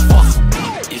kick up a fuss.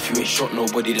 If you ain't shot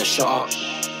nobody, then shut up.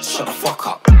 Shut the fuck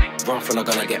up. Run from the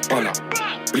gun, I get bun up.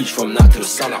 Bleach from night to the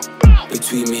sun up.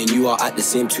 Between me and you are at the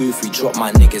same two. If we drop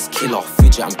my niggas, kill off.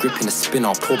 Fidget, I'm gripping the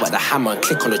spinner. Pull back the hammer and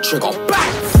click on the trigger.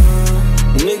 Bang!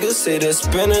 Niggas say they're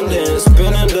spinning, then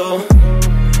spinning though.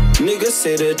 Niggas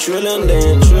say they're drilling,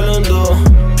 then drilling though.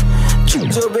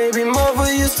 So baby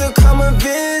mother used to come and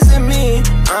visit me,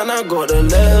 and I got the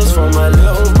letters from my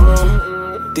little bro.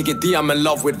 Diggy D, I'm in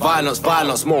love with violence,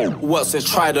 violence more. Who else has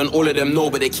tried and all of them know,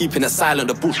 but they keeping it silent.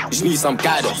 The bush, you just need some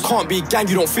guidance. Can't be gang,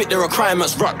 you don't fit the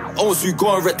requirements. Rock, also you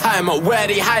go in retirement. Where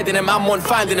they hiding them? I'm on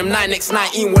finding them.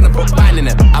 9x19 when I put binding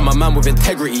them. I'm a man with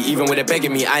integrity, even when they're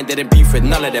begging me. I ain't dead in beef with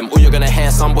none of them. Or you're gonna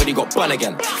hear somebody got bun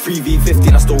again.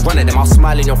 3v15, I still run at them. I'll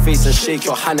smile in your face and shake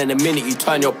your hand. In a minute you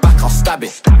turn your back, I'll stab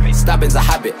it. Stabbing's a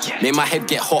habit, make my head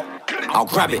get hot. I'll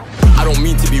grab it. I don't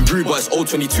mean to be rude, but it's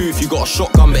 022. If you got a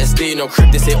shotgun, better stay in your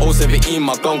crib. They say 017,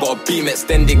 my gun got a beam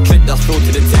extended clip that's filled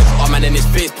to the tip. Oh man in his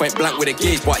face, point blank with a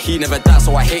gauge, but he never died,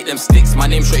 so I hate them sticks. My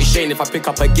name's Shorty Shane, if I pick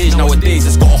up a gauge nowadays,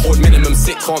 it's gotta hold minimum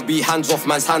 6. Can't be hands off,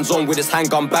 man's hands on with his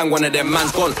handgun bang, one of them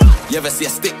man's gone. You ever see a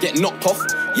stick get knocked off?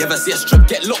 You ever see a strip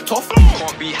get locked off?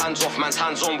 Can't be hands off, man's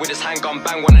hands on with his handgun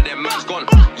bang, one of them man's gone.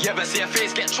 You ever see a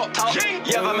face get chopped out?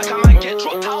 You ever make a man get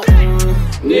dropped out?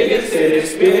 Niggas say they're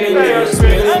spinning, then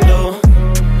spinning though.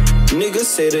 Niggas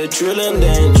say they're drilling,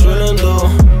 then drilling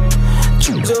though.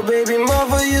 So baby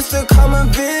mother used to come and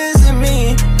visit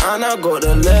me, and I got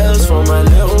the letters from my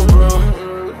little bro.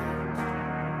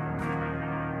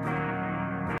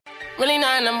 Really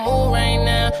not in the mood right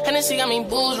now. Hennessy got me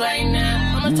booze right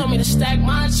now. Mama told me to stack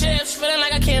my chips, feeling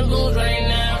like I can't lose right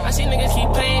now. I see niggas keep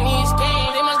playing these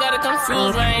games, they must got it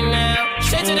confused right now.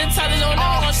 Straight to the top, they don't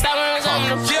never gonna stop when I'm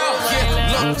the pool right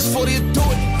now. Look, before they do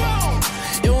it,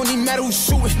 it don't even matter who's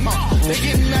shooting. They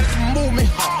getting mad at the movement.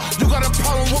 You got a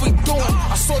problem, what we doing?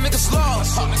 I saw niggas love,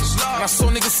 and I saw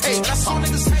niggas hate. I thought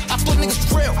niggas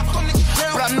real,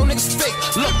 but I know niggas fake.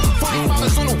 Look,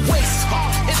 45 on the waist.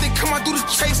 If they come out through the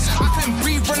chase, I couldn't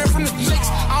breathe running from the lakes.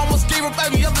 I almost gave up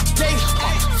every other day.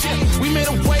 We made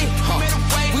a way,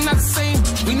 we not the same,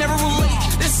 we never relate.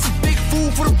 This is a big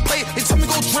food for the plate. They tell me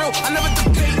go drill, I never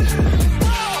debate.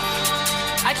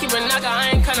 I keep a knocker, I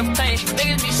ain't kinda play.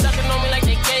 Niggas be sucking on me like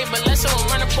they gay, but let someone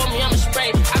run up on me, I'ma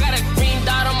spray. I got a green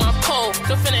dot on my pole,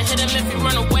 could finna hit him if he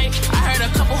run away. I heard a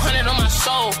couple hundred on my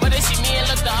soul, but they see me and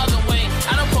look the other way.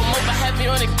 I don't put more but heavy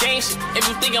on the gang shit. If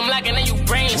you think I'm lacking, then you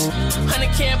brainless.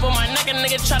 100K up on my neck, a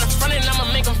nigga try to front it, and I'ma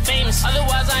make him famous.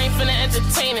 Otherwise, I ain't finna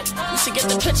entertain it. You should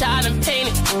get the picture, I done paint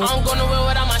it. I don't go nowhere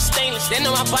without my stainless. They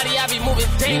know my body, I be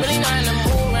moving dangerous. Really not in the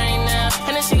mood right now.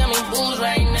 Hennessy got me booze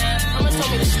right now. Mama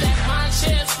told me to stack my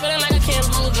chips, feeling like I can't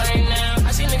lose right now.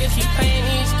 I see niggas keep playing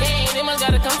these games, they must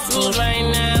got it confused right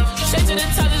now. Straight to the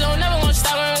top, they don't never gonna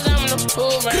stop when I'm in the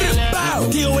pool right now.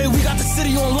 DOA, we got the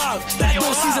city on lock.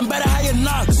 Backdoor season, better how you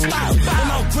knock. Stop,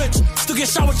 I'm out rich. Still get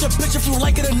shot with your bitch if you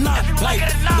like it or not. Like,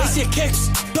 they see kicks.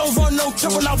 Don't run no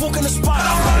trip when I walk in the spot.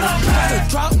 I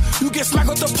drop, you get smacked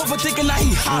with the puffer thinking that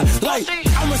he hot. Like,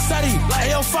 I'm a Seti,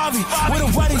 like AL Favi, with a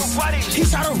weddings. He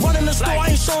tried to run in the store, I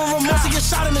ain't showing remorse, he get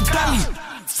shot in the deli.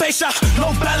 Face shot,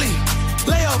 no belly.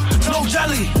 Layup, no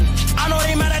jelly. I know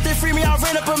they mad that they free me, I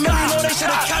ran up a million, know they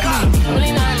should've kept me.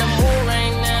 Really not in the mood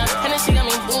right now. Hennessy got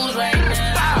me booze right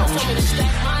now. Told me to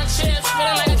stack my chips,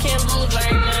 feeling like I can't lose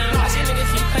right now. I see niggas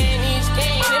keep playing these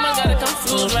games, they must got it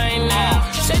confused right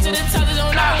now. Straight to the top, they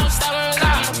don't know stop when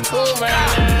I'm in the pool right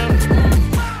now.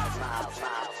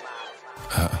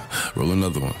 Roll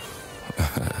another one.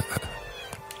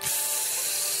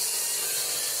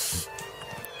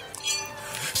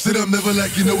 Sit up, never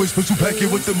like you know it's special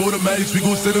packet with the automatics. We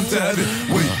gon' send them to heaven.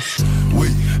 Wait.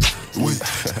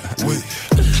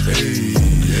 Hey.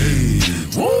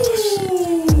 Woo.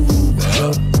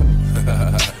 Oh,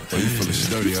 you feeling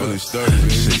sturdy,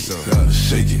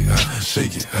 Shake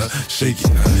it.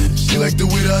 She like the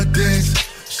way that I dance.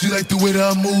 She like the way that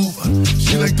I move.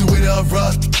 She like the way that I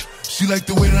rock. She like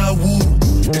the way that I woo.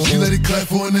 And she let it clap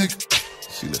for a nigga.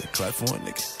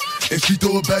 And she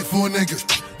throw it back for a nigga.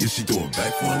 Yeah, she throw it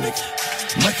back for a nigga.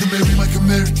 Mike and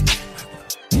Mary.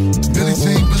 Billie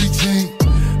Jean.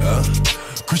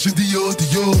 Christian Dior.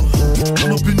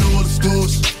 I'm up in all the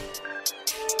stores.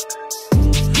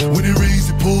 When it rains,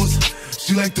 it pours.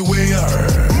 She like the way I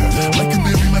heard. Mike and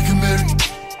Mary.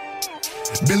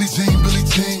 Billie Jean.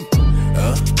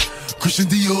 Christian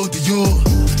Dior.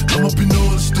 I'm up in all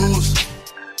the stores.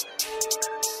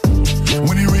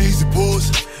 When it rains, it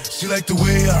pours. She like the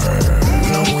way I heard.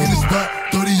 When I walk in the spot,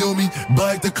 30 on me.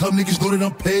 Buy at the club, niggas know that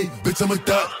I'm paid. Bitch, I'm a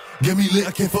thot. Get me lit,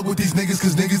 I can't fuck with these niggas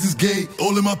cause niggas is gay.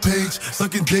 All in my page,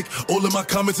 sucking dick. All in my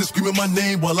comments and screaming my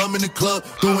name while I'm in the club,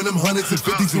 throwing them hundreds and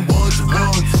fifties and ones.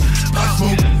 I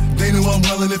smoke, they know I'm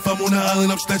wildin'. If I'm on the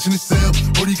island, I'm snatching the cell.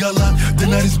 Brody got locked, the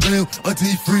night is bail. Until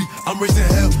he free, I'm raising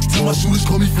hell. Till my shooters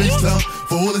call me FaceTime.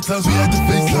 For all the times we had to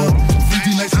FaceTime.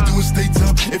 3D nights to do a state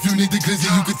time. If you need the glizzy,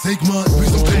 you can take mine. Please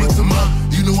don't come up to mine.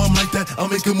 You know I'm like that, I'll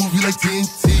make a movie like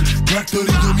TNT. Black 30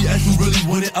 on me, ask who really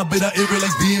want it. I bet I air it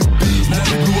like DMB. Now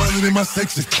the blue island in my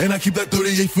section, and I keep that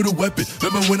 38 for the weapon.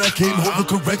 Remember when I came home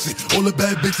for correction? All the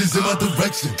bad bitches in my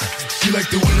direction. She like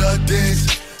the way that I dance.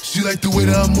 She like the way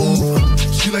that I move.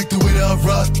 She like the way that I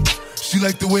rock. She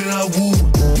like the way that I woo.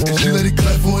 And she let it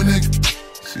clap for a nigga.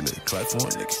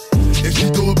 And she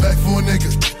throw it back for a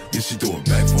nigga. Yeah, she throw it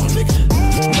back for a nigga.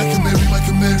 Mike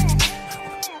and Mary.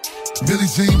 Billie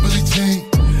Jean.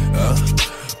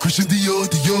 Christian Dior.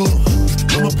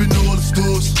 I'm up in all the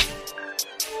stores.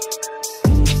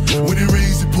 When it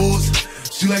rains, it pours.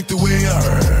 She like the way I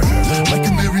heard. Mike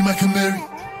and Mary.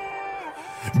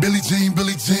 Billie Jean.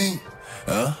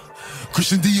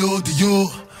 Christian Dior.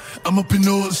 I'm up in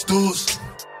all the stores.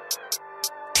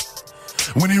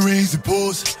 When it rains, it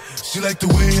pours. She like the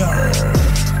way I heard.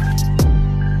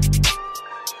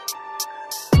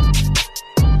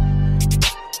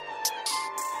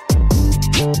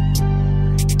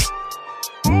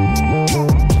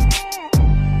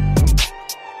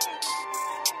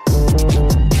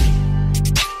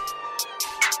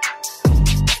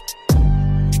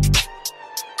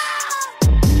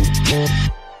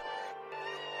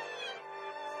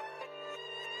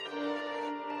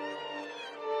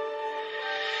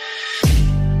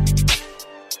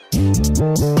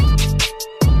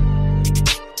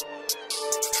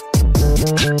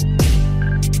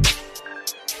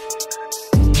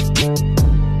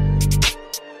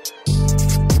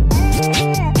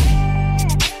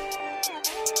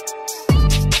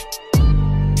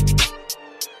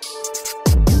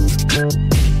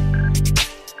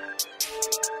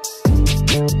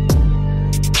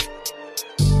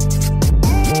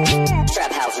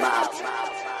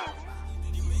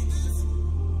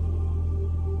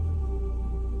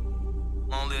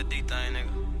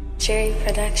 Jerry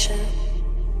Production.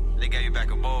 They gave you back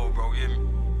a bowl, bro, you hear me?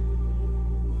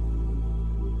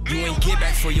 You ain't get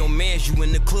back for your mans, you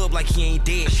in the club like he ain't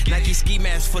dead. Nike ski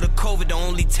mask for the COVID, the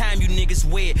only time you niggas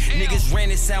wear. Niggas ran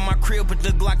inside my crib, but the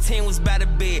Glock 10 was by the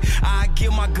bed. I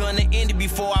give my gun to Indy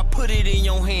before I put it in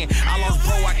your hand. I lost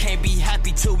bro, I can't be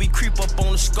happy till we creep up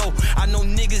on the scope. I know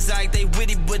niggas like they with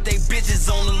it, but they bitches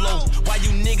on the low. Why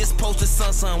you niggas posting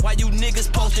sun? Why you niggas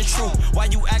posting truth? Why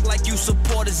you act like you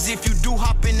support us if you do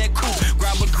hop in that coupe?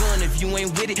 Grab a gun if you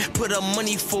ain't with it, put up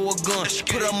money for a gun.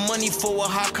 Put up money for a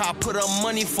hot car, put up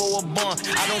money for a bond.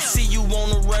 I don't see you on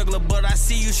the regular, but I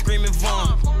see you screaming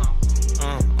Vaughn.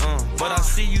 But I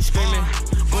see you screaming,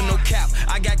 but no cap.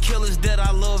 I got killers that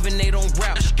I love and they don't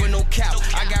rap, but no cap.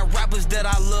 I got rappers that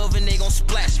I love and they gon'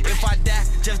 splash. If I die,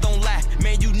 just don't laugh.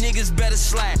 Man, you niggas better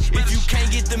slack. If you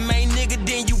can't get the main nigga,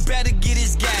 then you better get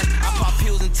his gas. I pop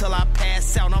pills until I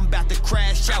pass out. I'm about to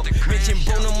crash out. Mention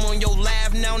Bonham on your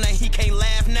laugh now he can't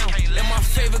laugh now. And my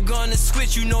favorite gun is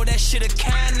switch, you know that shit a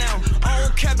kind now. I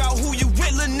don't care about who you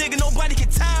with, little nigga, nobody can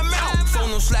time out.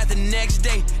 Phone no slap the next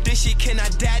day, this shit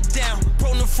cannot die down.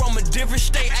 Bro, them from a different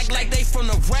state, act like they from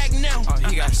the rack now. Oh,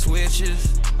 he got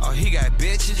switches, oh, he got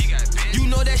bitches. You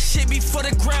know that shit be for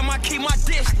the gram, I keep my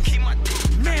distance.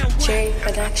 Man, what? Jerry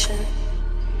Production.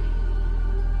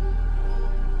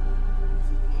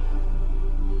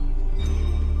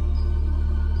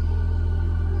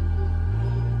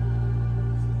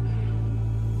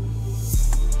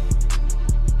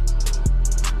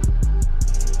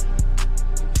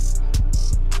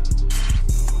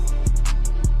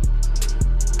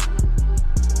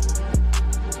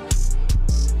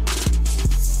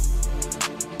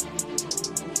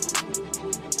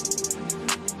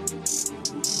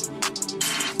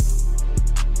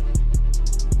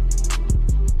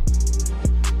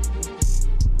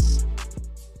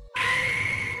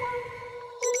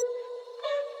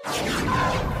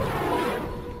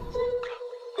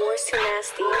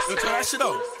 shit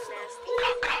though.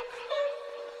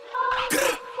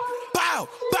 Bow,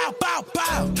 bow, bow,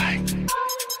 bow.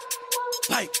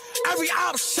 Like every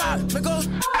out shot,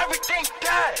 nigga. Everything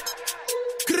dead.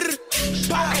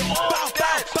 Bow, bow,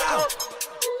 bow, bow.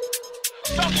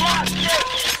 Suck my dick.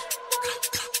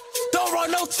 Don't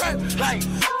run no trap, like,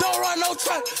 don't run no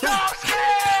trap.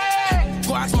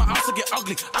 Go ask my ops to get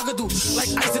ugly. I could do like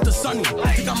ice at the sunny.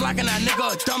 Think I'm lacking that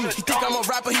nigga a dummy. He think I'm a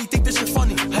rapper, he think this shit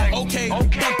funny. Okay,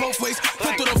 done both ways.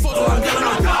 Flip through the photo, I'm getting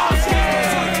on.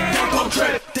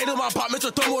 They do my pop,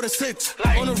 Mitchell, throw more than 6.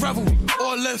 On the Revel,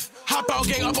 or lift. Hop out,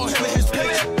 gang up on him and his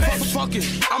bitch. Fuck it,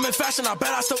 I'm in fashion, I bet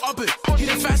I still up it. He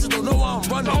the fastest, don't know why I'm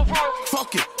running.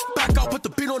 Fuck it, back out, put the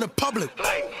beat on the public.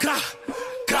 Gah,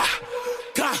 gah.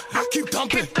 God, I keep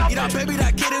dumping. Eat that baby,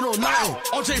 that kid ain't on nothing.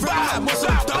 OJ Ripper had most of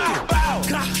them dunking.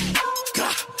 God,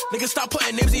 God, nigga, stop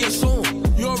putting names in your song.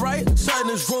 You alright?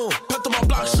 Something is wrong. Cut to my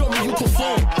block, show me you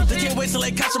perform. They can't wait till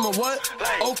they catch him or what?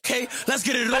 Okay, let's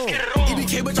get it on.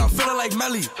 EBK, bitch, I'm feeling like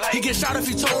Melly. He get shot if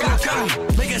he told him Kelly.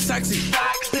 Make it sexy.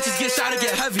 Bitches get shot and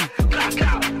get heavy.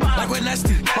 Like with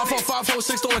Nesty. My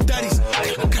 4546 throwing daddies.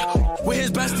 With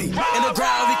his bestie. In the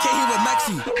ground, VK, he with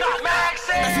Maxi.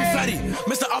 Effie Fetty.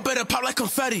 Mr. Up at the pop like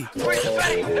confetti.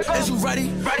 Is you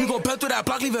ready? We gon' bend through that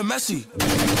block, leaving messy.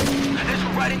 Is you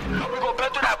ready? We gon'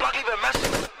 bend through that block, leaving messy.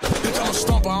 Bitch, I'm a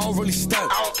stomper, I don't really step.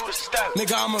 I don't do the step.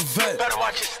 Nigga, I'm a vet. Better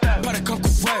watch your step. Better come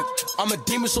correct. I'm a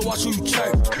demon, so watch who you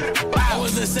check. I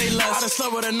wasn't say less. I done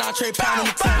slept with a non-trade pound in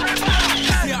the tank.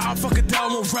 See how I fucking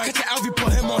down with wreck. Catch your LV,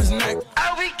 put him on his neck.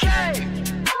 LVK!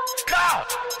 Go!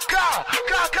 Go!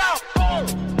 Go! Go! Boom!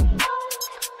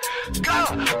 Go!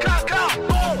 Go! Go!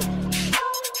 Boom!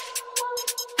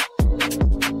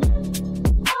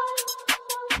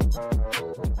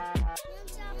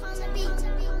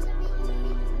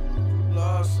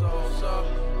 Lost souls up.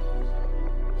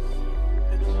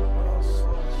 It's lost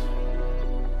souls.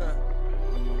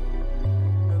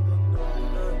 And the no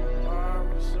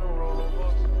Iris and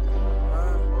Rover.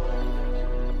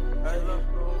 Hey, let's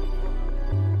go.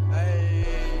 Hey,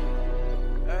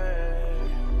 hey.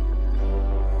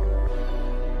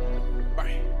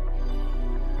 Right.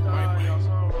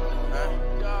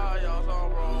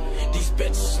 These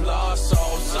bitches lost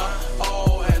souls up.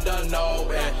 Oh, and the no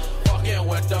and fucking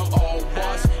with them old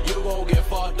boys. You gon' get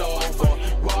fucked over.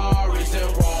 Rarries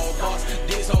and Rovers.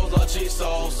 These hoes are cheap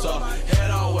salsa.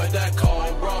 Hit on with that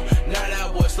Cobra. Now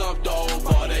that boy slumped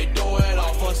over. They do it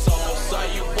all for salsa.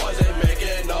 You boys ain't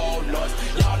making no noise.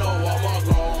 Y'all know I'm a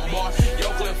grown boy.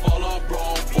 Your clip full of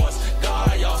bro boys.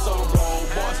 Got y'all some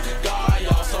robots. Got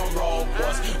y'all some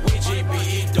robots. We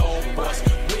GBE dope boys.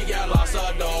 We got lots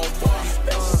of dope boys.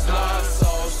 Bitches love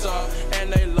salsa. And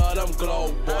they love them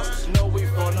glow boys. Know we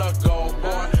from the go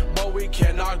boy. But we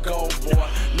cannot go boy.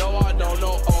 No, I don't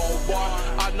know old boy.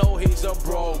 I know he's a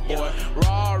bro boy.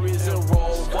 Rarries and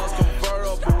Rovers.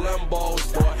 Convertible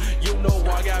Lambos boy. You know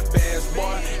I got bands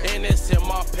boy. And it's in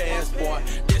my pants boy.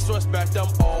 Disrespect them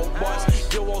old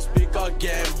boys. You won't speak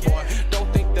again boy.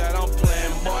 Don't think that I'm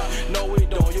playing boy. No, we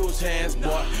don't use hands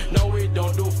boy. No, we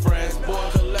don't do friends boy.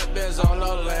 Collect bands on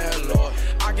the landlord.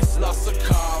 I can lots of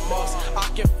commas. I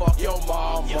can fuck your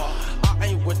mama. I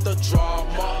ain't with the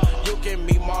drama. You can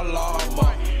meet my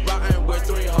llama. Riding with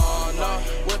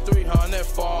 300. With 300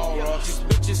 followers. These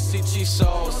bitches see cheese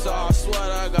salsa. I swear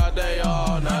to God they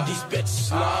all know. These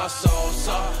bitches love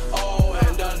salsa. Oh,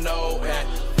 and the no and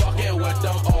fucking with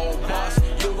them old boss.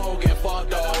 You gon' get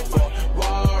fucked over.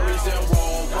 Rarries and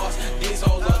Rovers. These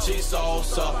hoes are cheese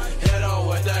salsa. Hit on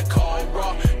with that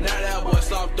Cobra. Now that boy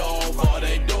slumped over.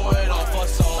 They do it all for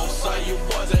salsa. You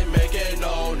boys ain't making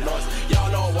no noise. Y'all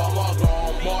know I'm a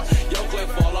grown boy. Your clip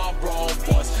full of bro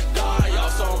boys. Got y'all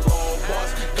some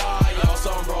robots. Got y'all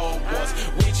some robots.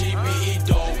 We GBE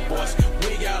dope boys.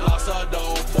 We got lots of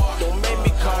dope boy. Don't make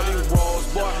me call you Rose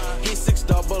boy. He 6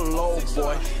 double low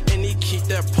boy. And he keep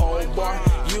that pole boy.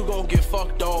 You gon' get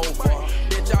fucked over.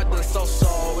 Bitch, I done so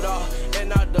soda.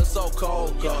 And I done so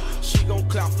coca. She gon'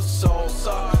 clap for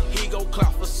salsa. He gon'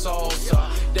 clap for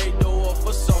salsa. They do it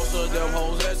for salsa. Them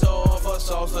hoes that do it for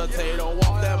salsa. They don't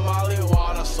want that Molly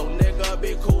water. So nigga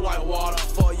be cool like water.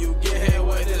 Before you get hit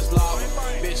with this lava.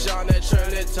 Bitch on that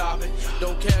trending topic.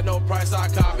 Don't care no price, I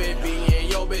copy. Being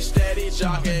yo bitch steady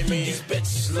jocking me. These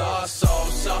bitches love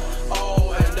salsa.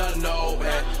 Oh, and the no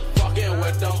and fucking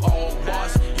with them old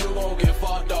boss. You gon' get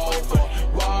fucked over.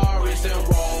 Rarries and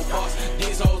Rovers.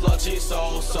 These hoes are cheap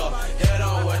salsa. Hit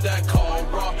on with that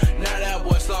Cobra. Now that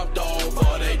boy slumped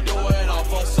over. They do it all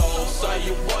for salsa.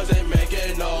 You boys ain't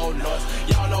making no noise.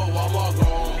 Y'all know I'm a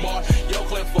grown boy. Your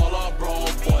clip full of bro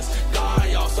boys. Got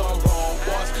y'all some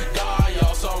robots. Got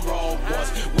y'all some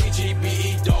robots. We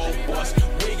GBE dope boys.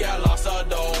 We got lots of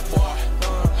dope boy.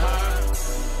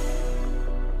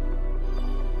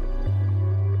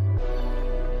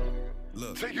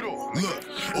 Take it off. Look,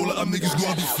 all of them niggas know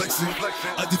I be flexing.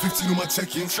 I did 15 on my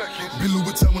check-ins. Been Louis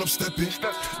Vuitton when I'm stepping.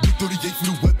 Big 38 for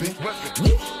the weapon.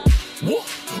 Woo.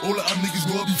 All of them niggas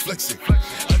know I be flexing.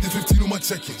 I did 15 on my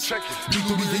check-ins. Big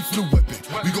 38 for the weapon.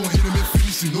 We gon' hit him and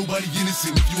finish it. Nobody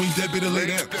innocent. If you ain't dead, better lay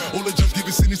down. All the judge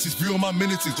giving sentences. Free on my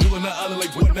minutes. All on the island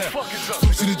like what now?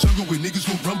 Folks in the jungle where niggas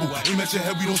gon' rumble. Aim at your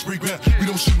head, we don't spray ground. We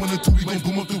don't shoot 1 or 2, we gon'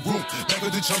 boom up the room. Back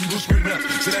at the chop, we gon' spray round.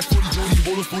 Say that 40 Jody,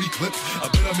 roll a 40 clip. I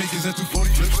bet I make his ass 240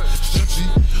 clips. Chef G,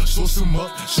 sauce him up.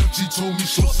 Chef G told me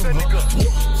sauce him up.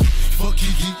 Fuck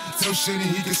Kiki, tell Shannon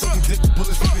he can suck a dick.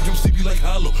 Bullets leaving him sleepy like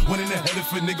hollow. One in the head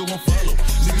if a nigga won't follow.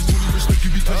 Niggas only respect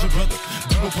you because your brother.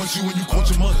 People punch you when you caught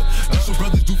your mother. That's what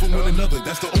brothers do for one another.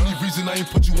 That's the only reason I ain't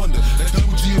put you under. That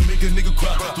double G and make a nigga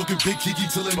cry. Looking big Kiki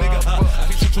till a nigga hot. I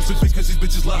can't trust your face cause these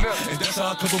bitches lie. And that's how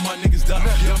I cover my niggas die.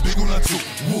 Yeah, I'm big on that too.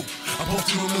 Woo. I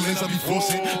posted on the lens, I be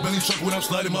forcing. Belly truck when I'm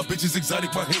sliding, my bitches exotic.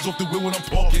 My hands off the wheel when I'm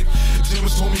parking.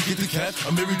 James told me get the cash.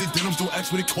 I'm married to denims, don't ask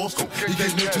what it cost him. He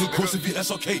gave name to the course if you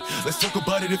SRK. Let's talk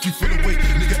about it if you feel away.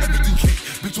 Nigga, everything cake.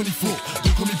 Big 24,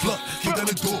 don't call me bluff. Kick down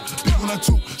the door. Big on that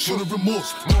too. Show the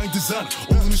remorse. Mine designer,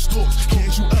 all in the stores.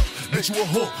 Can't you out? Bet you a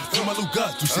whore. Feel my little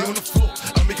guy, to stay on the floor.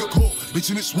 I make a call.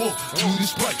 Bitch in this war. Do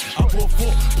this right. I pour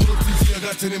 4. Pull up 3T, I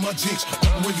got 10 in my jeans.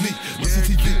 Walking with me. Listen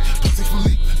TV. Plastic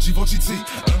Philippe. Givenchy T.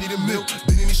 I need a milk.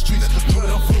 Been in the streets. Put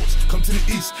it on floors. Come to the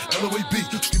east. LOAB.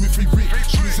 Screaming free reek.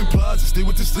 Shooters in plaza. Stay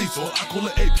with the sleeps. Or I call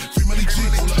it 8. Free money G.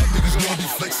 All the niggas know I be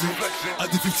flexing. I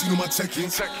did 15 on my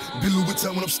check-ins. Been Louis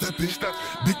Vuitton when I'm stepping.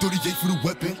 Big 38 for the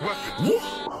weapon. Woo.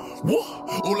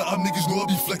 All the niggas know I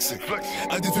be flexing.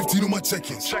 I did 15 on my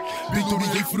check-ins. Big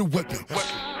 38 for the weapon.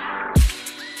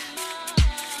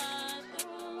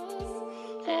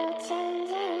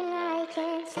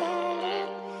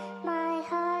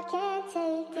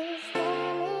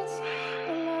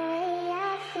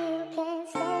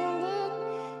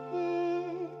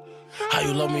 How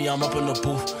you love me, I'm up in the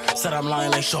booth. Said I'm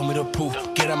lying, like show me the proof.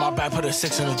 Get in my back, put a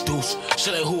 6 in the deuce.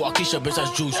 Shit like who? I keep your bitch,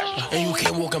 that's juice. And you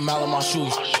can't walk a mile in my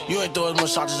shoes. You ain't throw as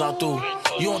much shots as I do.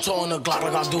 You don't throw in the Glock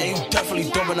like I do. And you definitely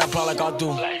dumping that pot like I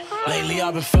do. Lately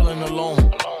I've been feeling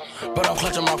alone, but I'm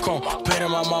clutching my chrome. Paid to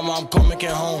my mama, I'm gon' make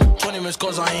it home. 20 missed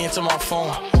calls, I ain't answer my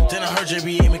phone. Then I heard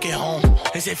JB ain't make it home.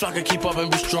 They say Flock can keep up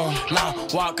and be strong. Nah,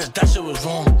 why? Cause that shit was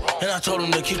wrong. And I told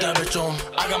him to keep that bitch on.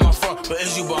 I got my front, but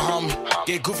it's you behind me.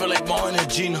 Get goofy like Martin and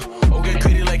Gina. Or get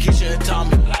greedy like Keisha and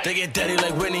Tommy. They get daddy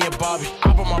like Whitney and Bobby.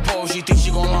 I put my pole, she thinks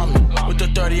she gon' lie me. With the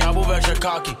 30, I move extra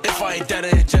cocky. If I ain't dead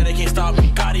in the jet, they can't stop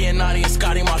me. Gotti and Naughty and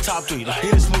Scotty, my top 3. Like,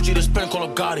 hit a smoochie, the spin, call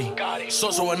a Gotti. So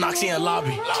and Noxie and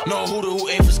Lobby. No who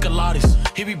ain't for Scalatis.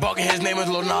 He be barking, his name is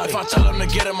Lil Naughty. If I tell him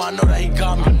to get him, I know that he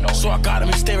got me. So I got him,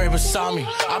 he stay right beside me.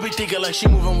 I be thinking like she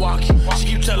moving walkie. She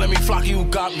keep telling me, Flocky, you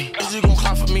got me. Is he gon'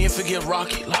 clap for me if it get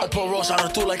rocky? I pull Ross out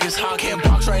of through like it's hot. Can't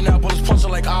box right now, but it's punching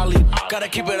like Ali. Gotta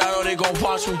keep it, I know they gon'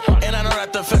 watch me. And I know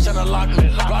that the fence tryna lock me.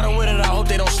 Riding with it, I hope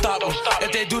they don't stop me.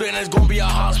 If they do, then it's gon' be a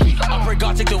hospital. I pray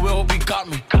God take the wheel, hope he got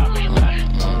me.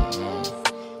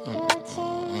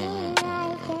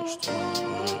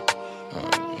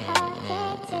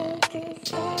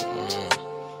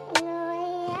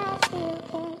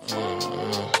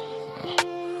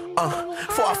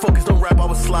 Before I focused on rap, I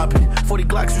was sloppy. 40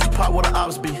 Glocks used to pop where the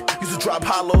ops be. Used to drop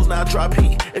hollows, now I drop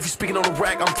heat. If you speaking on the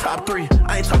rack, I'm top 3.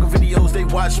 I ain't talking videos, they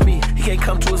watch me. He can't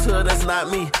come to his hood, that's not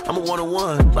me. I'm a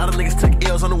 1-on-1. A lot of niggas take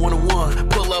L's on the 1-on-1.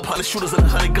 Pull up, 100 shooters and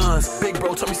 100 guns. Big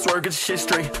bro told me swerve, get your shit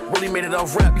straight. Really made it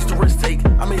off rap, used to risk take.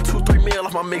 I made 2-3 mil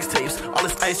off my mixtapes. All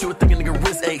this ice, you would think a nigga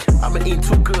wrist ache. I've been eating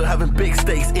too good, having big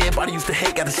steaks. Everybody used to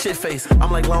hate, got a shit face.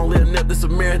 I'm like long live Nip, this a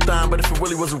marathon. But if it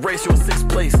really was a race, you in 6th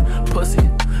place. Pussy,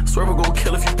 swear we're gon'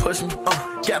 kill if you push me.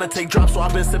 Gotta take drops, so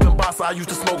I've been sipping boss. I used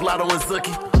to smoke Lotto and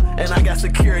Zuki. And I got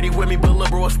security with me, but lil'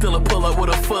 bro is still a pull up with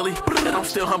a fully. And I'm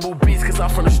still humble beast, cause I'm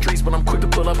from the streets, but I'm quick to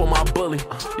pull up on my bully.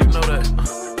 You know that.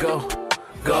 Go,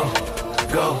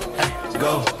 ay,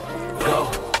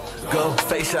 go.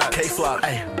 Face shot, K-flop,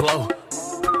 ay, blow.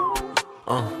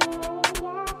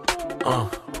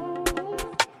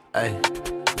 Ay,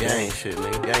 gang shit,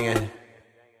 nigga, gang.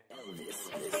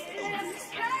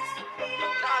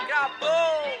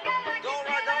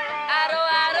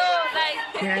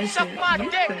 Suck my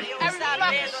dick, every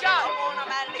fucking shot.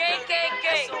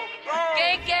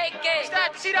 Gang.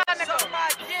 Stop cheating on nigga. Suck my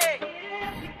dick.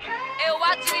 Hey,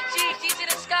 watch the G to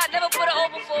the sky, never put it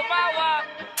over for my wife.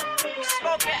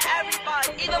 Smoking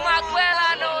everybody. Even my girl,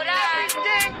 I know that.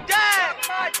 Ding dang,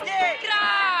 my dick.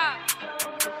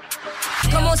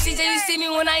 Come on, CJ, you see me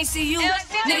when I ain't see you.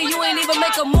 Nigga, you ain't even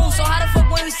make a move, so how the fuck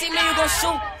when you see me, you gon'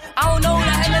 shoot? I don't know who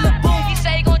the hell in the booth. He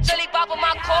say he gon' jelly pop on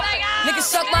my coffin. Niggas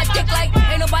suck my dick like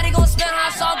ain't nobody gon' spend how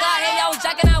I saw God. Hey, I was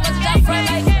jacking out with the front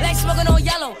like smoking on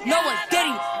Leno, Noah,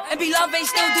 Diddy, and be love ain't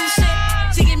still do shit.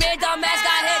 She get mad, dumb ass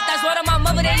got hit. That's word of my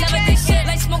mother, they never did shit.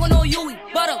 Like smoking on Yui,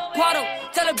 butter, Quado.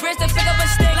 Tell the bridge to pick up a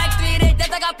stick. Like 3 days,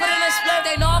 death I got put in a split.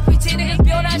 They know PT niggas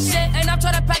be on that shit. And I'm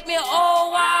trying to pack me an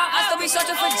old while. I still be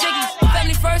searching for jiggies.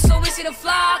 Family first, so we see the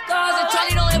fly cars. And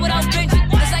Charlie don't hit without binging.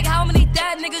 It's like how many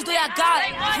dead niggas do y'all got?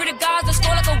 Free the guys that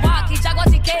score like a walk. He Jaguar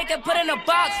TK can put in a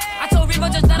box. I told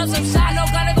Reba just let him some shot. No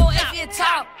gonna go if you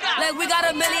top. Like we got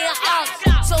 1 million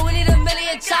ops. So we need 1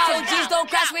 million chops. So G's don't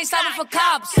crash, we ain't stopping for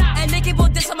cops. And they keep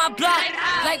on dissing my block.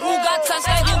 Like who got touched,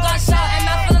 like who got shot. And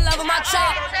I fell in love with my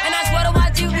chop. And that's what I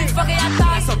do, we fucking y'all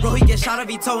thoughts. So bro, he get shot if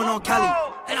he towing on Kelly.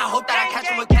 And I hope that I catch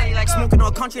him with Kelly. Like smoking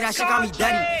on country, that shit got me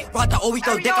deady. Brought the O, we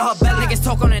throw dick on her belly. Niggas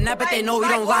talk on the net, but they know we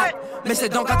don't lie. Mr.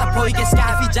 Don't got the pro, he get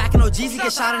scared. If he jacking OGs, he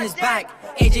get shot in his back.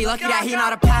 AJ lucky that he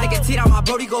not a pack. Nigga teed out my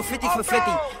brody, go 50 for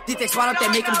 50. D-Tech spot up there,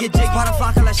 make him get jig. Bought a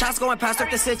flock of the shots going past up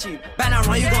the city. Bad not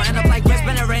run, you gon' end up like Chris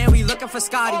Bennett Ray. We looking for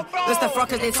Scotty. This the front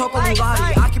cause they talk on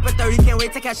Mulati. I keep a 30, can't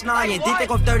wait to catch 9. And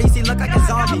D-Tech off 30s, he look like a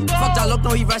zombie. Fuck that look,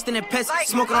 no, he resting in piss.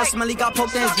 Smoking on smelly, got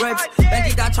poked in his ribs.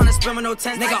 Benji died trying to spin with no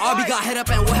tents. Nigga RB got hit up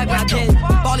and what heavy I did.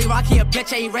 Bally Rocky a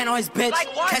bitch, yeah, he ran on his bitch.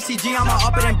 SCG, I'm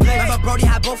up it and blitz. Remember Brody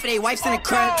had both of they wives in the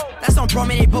crib. That's on bro,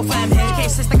 man, they both of them hit. AK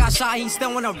sister got shot, he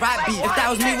still wanna rap beat. If that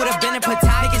was me, would've been a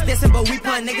patat. Niggas dissing, but we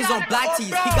putting niggas on black tees.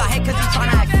 He got hit cause he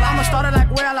tryna act fly. I'ma start it like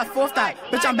where I left fourth that.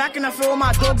 Bitch, I'm back in the field with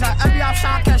my dogs. Like every off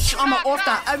shot, catch I'ma off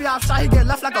that. Every off shot, he get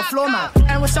left like a floor mat.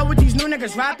 And what's up with these new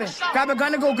niggas rapping? Grab a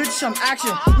gun and go get you some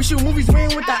action. We shoot movies, we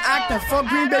ain't with the acting. Fuck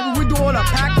Green, baby, we do all the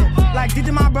packing. Like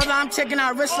DJ, my brother, I'm checking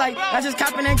our wrist like. I just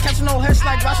capping and catching no hits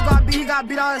like. Rush got beat, he got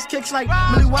beat all his kicks like.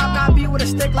 Millie Wap got beat with a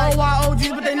stick like. OGs,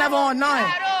 but they never on 9.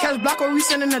 Catch block or we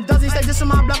send in the dozen. Say this in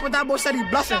my block, but that boy said he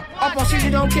bluffing. Up on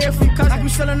CG, don't care if we cousin. Like we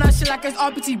selling that shit like it's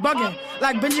RPT bugging.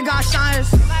 Like Benji got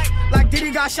shines. Like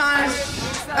Diddy got shines.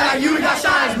 And like Yui got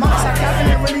shines. Mama said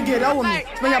capping and really get over me.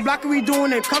 When y'all block, we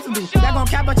doing it comfortably. Y'all gon'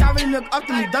 cap, but y'all really look up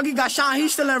to me. Dougie got shine,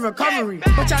 he's still in recovery.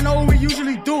 But y'all know what we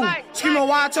usually do. Screaming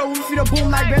wild till we feel the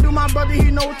boom. Like Bendu, my brother,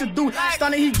 he know what to do.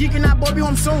 Stunning, he geeking, that boy be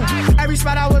home soon. Every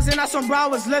spot I was in, that's when bro I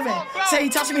was living. Say he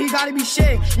touching me, he gotta be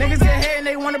shit. Niggas get hit and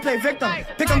they wanna play victim.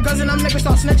 Pick them guns and them niggas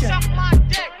start snitching.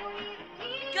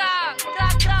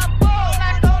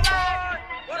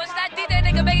 What's that D-Day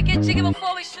nigga make it get jiggy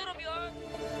before we shoot him, yo?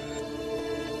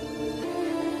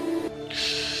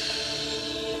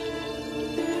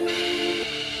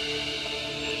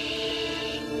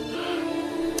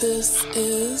 This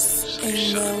is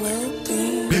a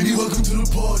melody. Baby, welcome to the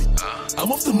party.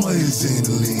 I'm off the Myers and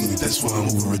the lean. That's why I'm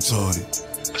over retarded.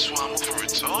 That's why I'm over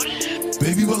retarded.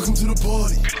 Baby, welcome to the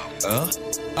party.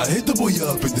 I hit the boy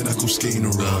up and then I go skating a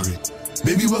Rari.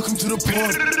 Baby, welcome to the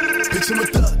party. Bitch, I'm a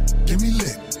thot. Get me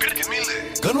lit. Get me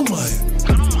lit. Gun on my head.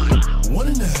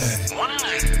 1.5.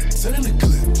 10 in the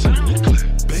clip.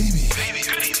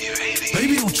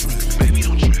 Baby, don't trip.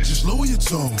 Just lower your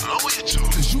tone.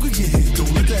 Cause you could get hit.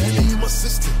 Don't let that hand in my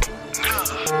system.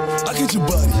 I get your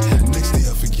body. Next day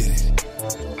I forget it.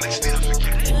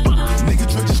 Nigga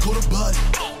Dre just caught a body.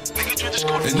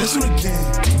 And that's what I came.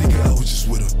 Nigga, I was just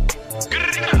with her.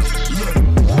 Look,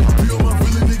 be all my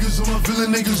villain niggas, all my villain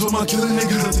niggas, all my killing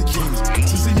niggas as a kid.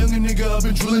 Since a younger nigga, I've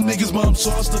been drilling niggas, mom,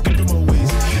 so I stuck up in my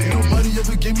ways. Ain't nobody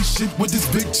ever gave me shit with this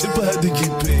big chip, I had to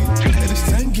get paid. And it's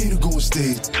 10K to go on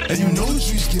stage, and you know the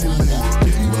streets getting laid.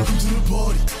 Baby, welcome to the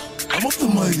party. I'm off the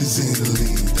Myers and the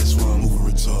lean, that's why I'm over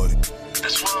retarded.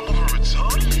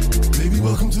 Baby,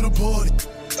 welcome to the party.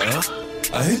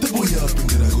 I hit the boy up and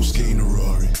then I go skating a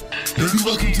Rari. Baby,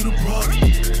 welcome to the party.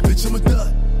 Bitch, I'm a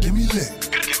thot. Get me lit.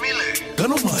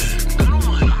 Gun on my head.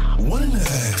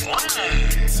 1.5.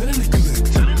 10 in the clip.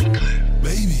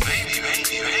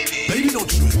 Baby, don't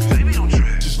trip.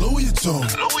 Just lower your tone.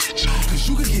 Cause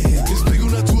you can get hit. It's big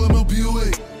on that 2 MLPOA.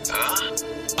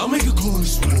 I'll make a call in the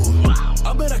swore.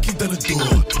 I bet I kick down the door.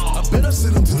 I bet I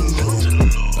send him to the Lord.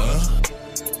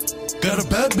 Got a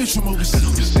bad bitch from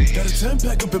overseas. Got a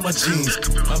 10-pack up in my jeans.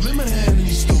 I'm in my hand in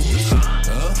these stores.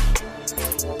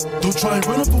 Don't try and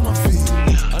run up on my feet.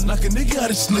 I knock a nigga out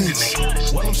of snitch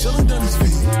while I'm shelling down his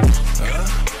feet.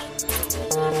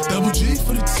 Double G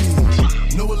for the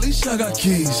team. No, at least I got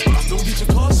keys. Don't get your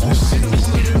car switched. See the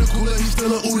cooler in the cooler. He's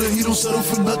still a Uda. He don't settle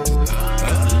for nothing.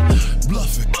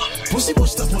 Bluffing. Pussy won't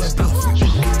stop while I bluffing.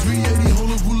 380 hold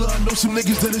a ruler. I know some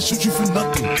niggas that'll shoot you for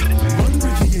nothing. Run,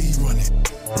 Ricky, yeah, he running.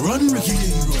 Run, Ricky,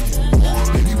 yeah, you running.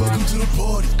 Baby, welcome to the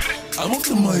party. I'm off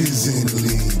the Myers and the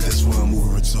lean. That's why I'm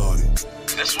over retarded.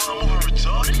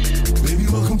 Baby,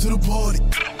 welcome to the party.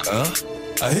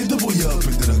 I hit the boy up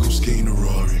and then I go skating a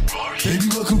Rari. Baby,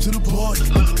 welcome to the party.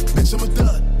 Bitch, I'm a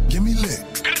thot. Get me lit.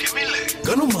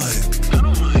 Gun on my head.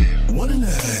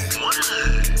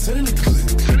 1.5. 10 in the clip.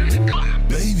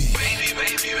 Baby,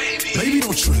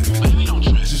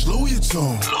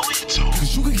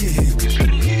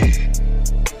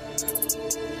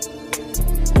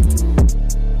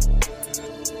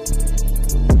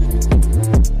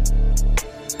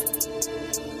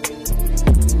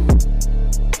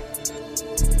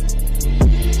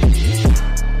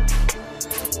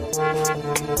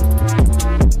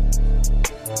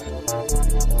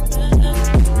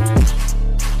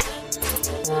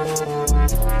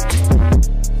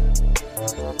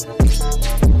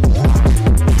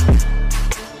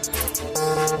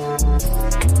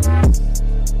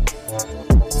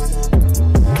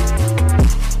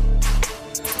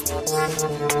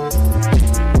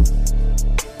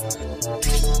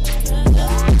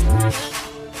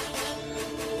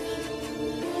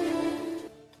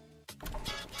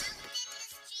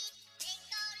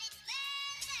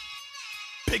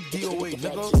 Big DOA,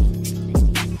 nigga.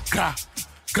 Gra,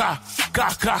 gra, gra,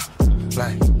 gra.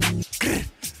 Like, grr,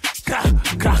 gra,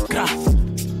 gra, gra.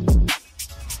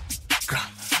 Gra,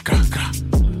 gra, gra.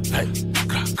 Like,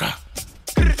 gra, gra.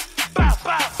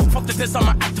 Fuck the diss,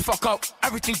 I'ma act the fuck up.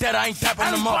 Everything that I ain't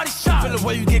tapping them up. Feel the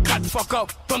way you get caught the fuck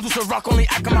up. Don't do some rock, only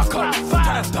act in my cup.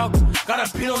 Try to duck, got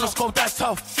a beat on the scope, that's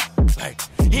tough. Like,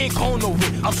 he ain't going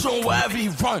nowhere, I'm showing wherever he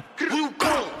run.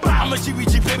 I'm a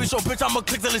GBG baby, so bitch, I'ma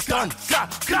click till it's done.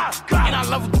 And I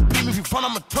love it to beam, if you run,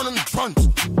 I'ma turn in the front.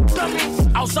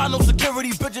 Outside, no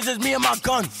security, bitches, just me and my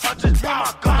gun.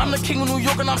 I'm the king of New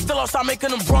York, and I'm still outside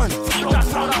making them run.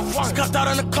 Scuffed out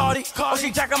in the Cardi, oh,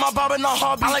 she jacking my bob and no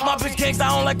hobby. I like my bitch gangs, I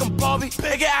don't like them Barbie.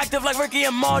 They get active like Ricky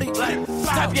and Marty.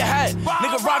 Tap your head,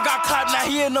 nigga Rock got clapped, now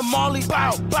he in the Molly.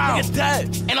 Bow, bow, nigga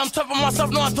dead. And I'm tough on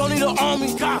myself, no, I don't need an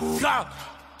army.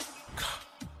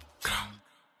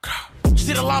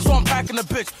 See the line, so I'm packing the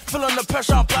bitch. Feeling the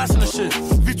pressure, I'm blasting the shit.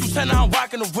 V210, now I'm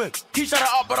whacking the whip. He shut it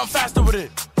up, but I'm faster with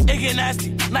it. It get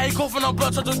nasty. Now he coughing on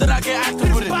blood, so that I get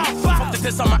active with it. Fuck the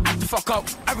diss, I'ma act the fuck up.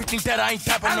 Everything that I ain't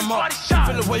tapping them up.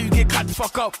 Feel the way you get caught the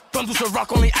fuck up. Don't do some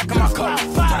rock, only act in my cup.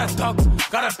 Try to duck,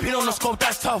 got a beat on the scope,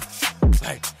 that's tough.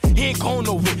 Like, he ain't going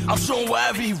nowhere, I'm showing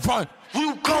wherever he run.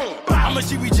 I'm a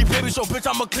GBG baby, so bitch,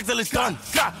 I'ma click till it's done.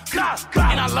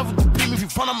 And I love it to beam, if you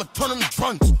run, I'ma turn in the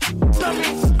front.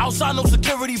 Outside, no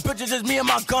security, bitches, just me and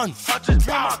my gun.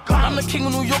 I'm the king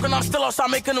of New York, and I'm still outside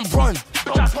making them run.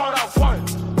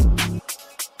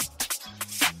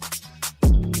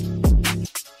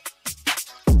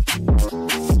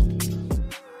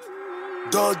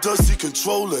 Don Dusty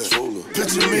controller.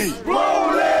 Picture me.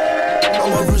 Now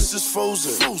my wrist is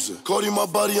frozen. Cardi my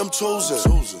body, I'm chosen.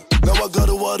 Now I got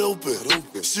her wide open.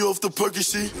 She off the perky,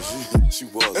 and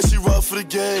she ride for the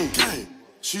game.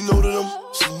 She know that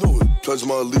she know it. Pledge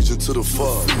my allegiance to the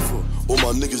fire. All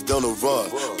my niggas down the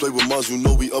ride. Play with mines, you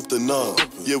know we up to 9.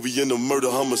 Yeah, we in the murder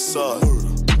homicide.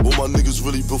 All my niggas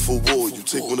really built for war. You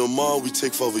take one of mine, we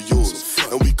take 5 of yours.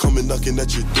 And we coming knocking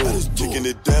at your door. Kicking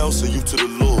it down, send you to the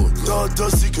Lord. Don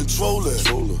Dusty controller.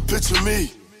 Picture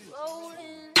me.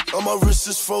 Now my wrist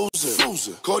is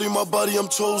frozen. Cardi my body, I'm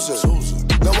chosen.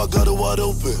 Now I got her wide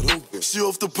open. She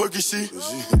off the perky,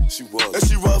 and she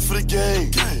ride for the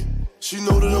game. She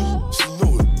know that she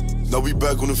know it. Now we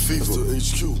back on the fever.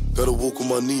 HQ. Gotta walk on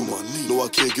my knee. No, I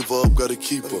can't give her up, gotta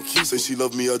keep her. Say she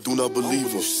love me, I do not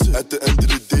believe her. At the end of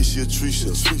the day, she a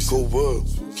treasure. Cold world,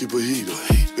 keep her heater.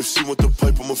 If she want the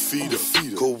pipe, I'ma feed her.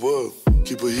 Cold world,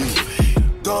 keep her heater.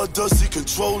 Don Dusty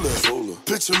controller.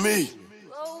 Picture me.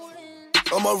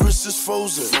 Now my wrist is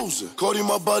frozen. Cardi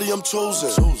my body, I'm chosen.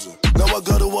 Now I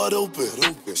got her wide open.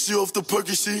 She off the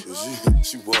perky,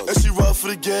 and she ride for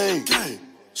the game.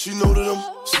 She know that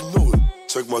she know it.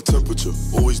 Check my temperature,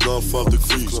 always 95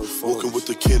 degrees. Walking with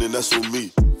the cannon, that's on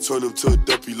me. Turn him to a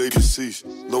duppy, lady seas.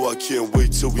 No, I can't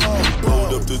wait till we meet.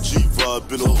 Load up the G-Ride,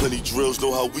 been on plenty drills,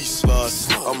 know how we slide.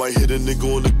 I might hit a nigga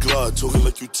on the glide, talking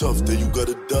like you tough, then you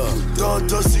gotta die. Don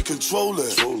Dusty controller.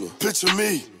 Picture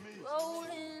me.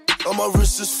 Now my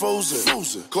wrist is frozen.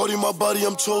 Cardi my body,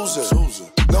 I'm chosen.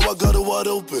 Now I got her wide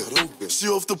open. She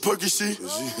off the perky,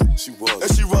 and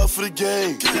she ride for the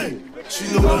game.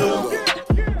 She know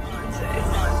that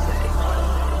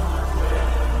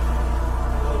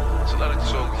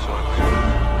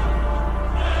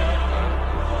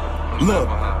Look,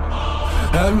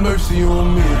 have mercy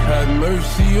on me, have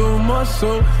mercy on my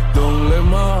soul. Don't let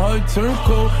my heart turn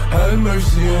cold. Have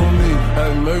mercy on me,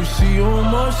 have mercy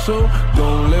on my soul.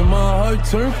 Don't let my heart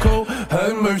turn cold.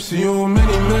 Have mercy on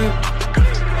many men,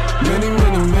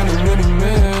 many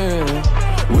men.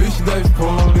 Wish that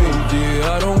for me,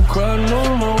 yeah, I don't cry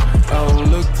no more. I don't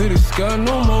look to the sky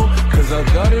no more, cause I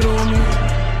got it on me.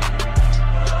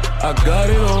 I got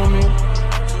it on me.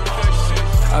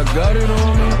 I got it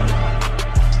on me.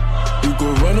 You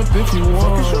can run up if you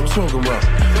want. What you talking about?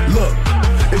 Look,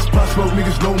 it's Pop Smoke,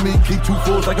 niggas know me. Keep 2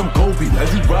 4s like I'm Kobe.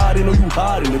 As you riding or you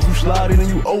hiding, if you sliding and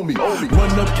you owe me.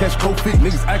 Run up, catch cold feet.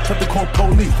 Niggas act tough to call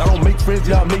police. I don't make friends,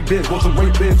 yeah, I make bids. Want some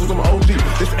rape bids, want some OG.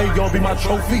 This AR be my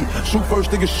trophy. Shoot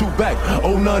first, niggas shoot back.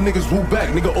 Oh, nah, niggas woo back.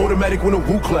 Nigga automatic when a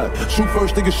woo clap. Shoot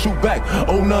first, niggas shoot back.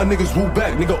 Oh, nah, niggas woo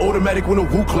back. Nigga automatic when a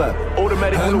woo clap.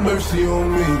 Automatic when a woo. Have mercy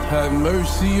on me. Have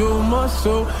mercy on my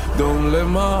soul. Don't let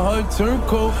my heart turn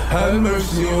cold. Have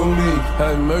mercy on me.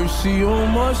 Have mercy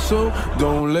on my soul.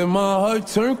 Don't let my heart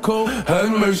turn cold.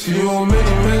 Have mercy on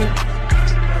many men.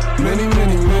 Many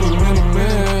men.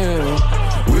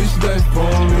 Wish that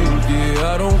for me.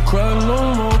 Yeah, I don't cry no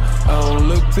more.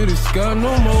 to the sky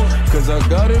no more, cause I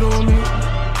got it on me.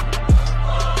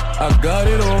 I got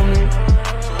it on me.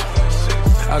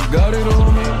 I got it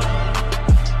on me.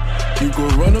 You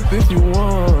can run up if you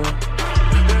want.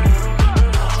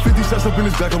 50 shots up in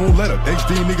his back, I won't let her.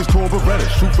 HD niggas torn Beretta.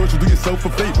 Shoot first, you do yourself a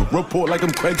favor. Report like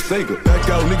I'm Craig Sager. Back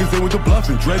out niggas, they with the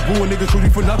bluffing. Dread Bull niggas shoot you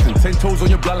for nothing. 10 toes on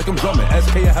your block like I'm drumming.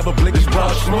 SK, I have a blink, it's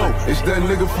brown smoke. It's that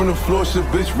nigga from the floor, shit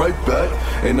bitch right back.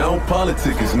 And I don't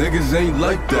politic, cause niggas ain't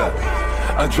like that.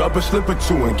 I drop a slip or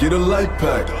two and get a light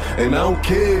pack. And I don't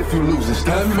care if you lose, it's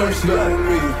have mercy on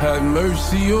me. Have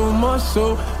mercy on my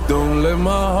soul. Don't let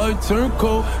my heart turn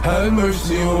cold. Have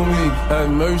mercy on me. Have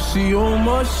mercy on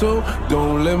my soul.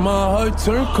 Don't let my heart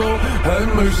turn cold.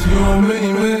 Have mercy on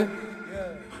many men.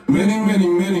 Many, many,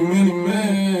 many, many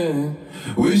men.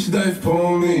 Wish life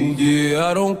upon me. Yeah,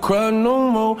 I don't cry no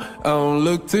more. I don't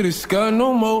look to the sky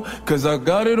no more, cause I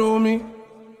got it on me.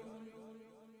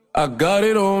 I got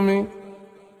it on me.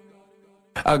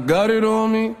 I got it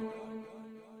on me.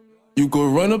 You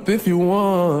could run up if you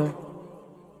want.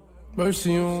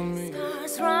 Mercy on me.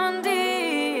 Stars run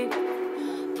deep.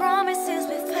 Promises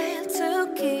we failed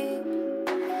to keep.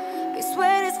 We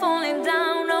sweat is falling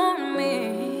down on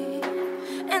me.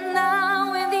 And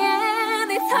now in the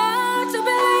end it's hard to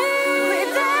believe.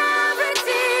 With every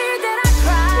tear that I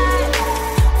cried,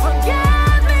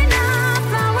 forget me now,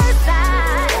 flowers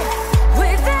die.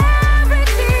 With every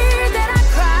tear that I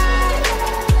cried,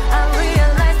 I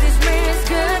realize this means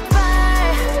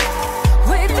goodbye.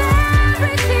 With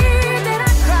every tear that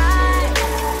I cried,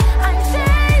 I'm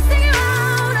chasing you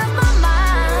out of my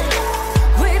mind.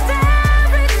 With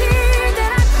every tear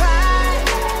that I cried,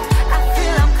 I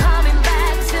feel I'm coming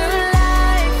back to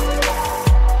life.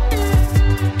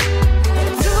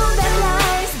 To that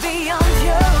lies beyond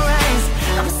your eyes,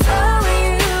 I'm sorry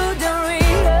you don't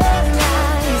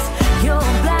realize.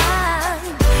 You're blind,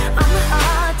 I'm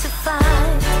hard to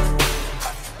find.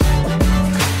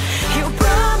 You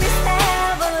promised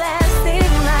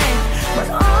everlasting life, but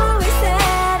always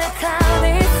had a cloud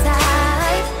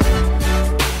inside.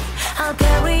 I'll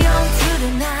carry on to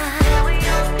the night.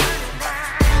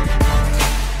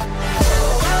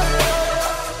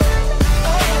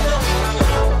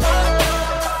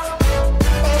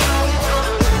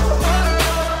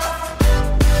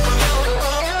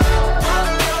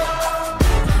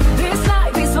 This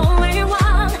life is only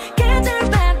one. Can't turn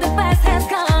back, the past has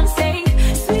gone. Say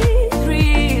sweet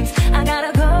dreams, I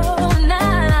gotta go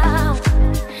now.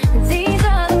 These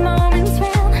are the moments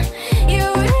when you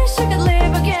wish you could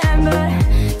live again, but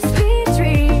sweet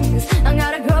dreams, I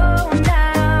gotta go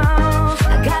now.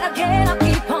 I gotta get up,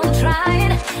 keep on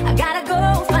trying. I gotta go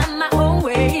find my own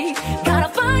way. Gotta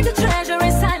find the treasure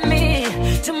inside me.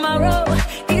 Tomorrow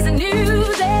is a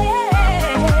new day.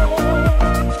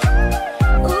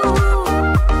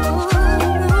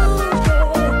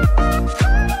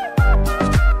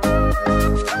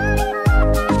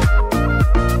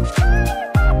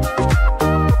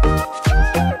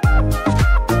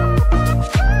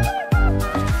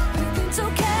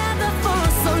 Together for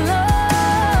so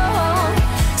long,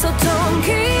 so don't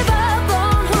give up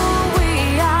on who we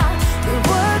are. We'll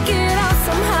work it out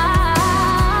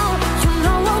somehow. You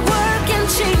know our work can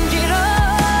change it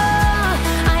all.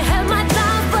 I had my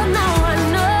doubts, but now I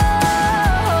know.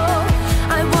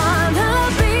 I wanna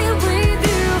be with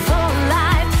you for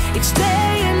life, each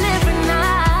day and every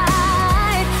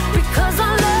night, because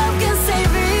our love can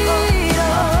save it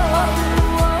all.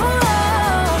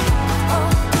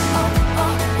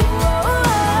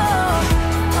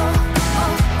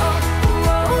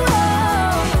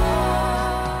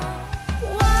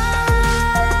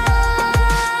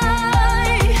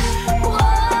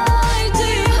 Why do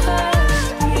you hurt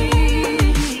me?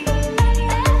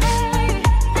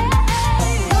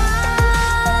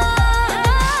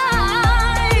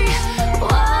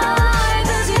 Why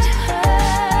does it hurt?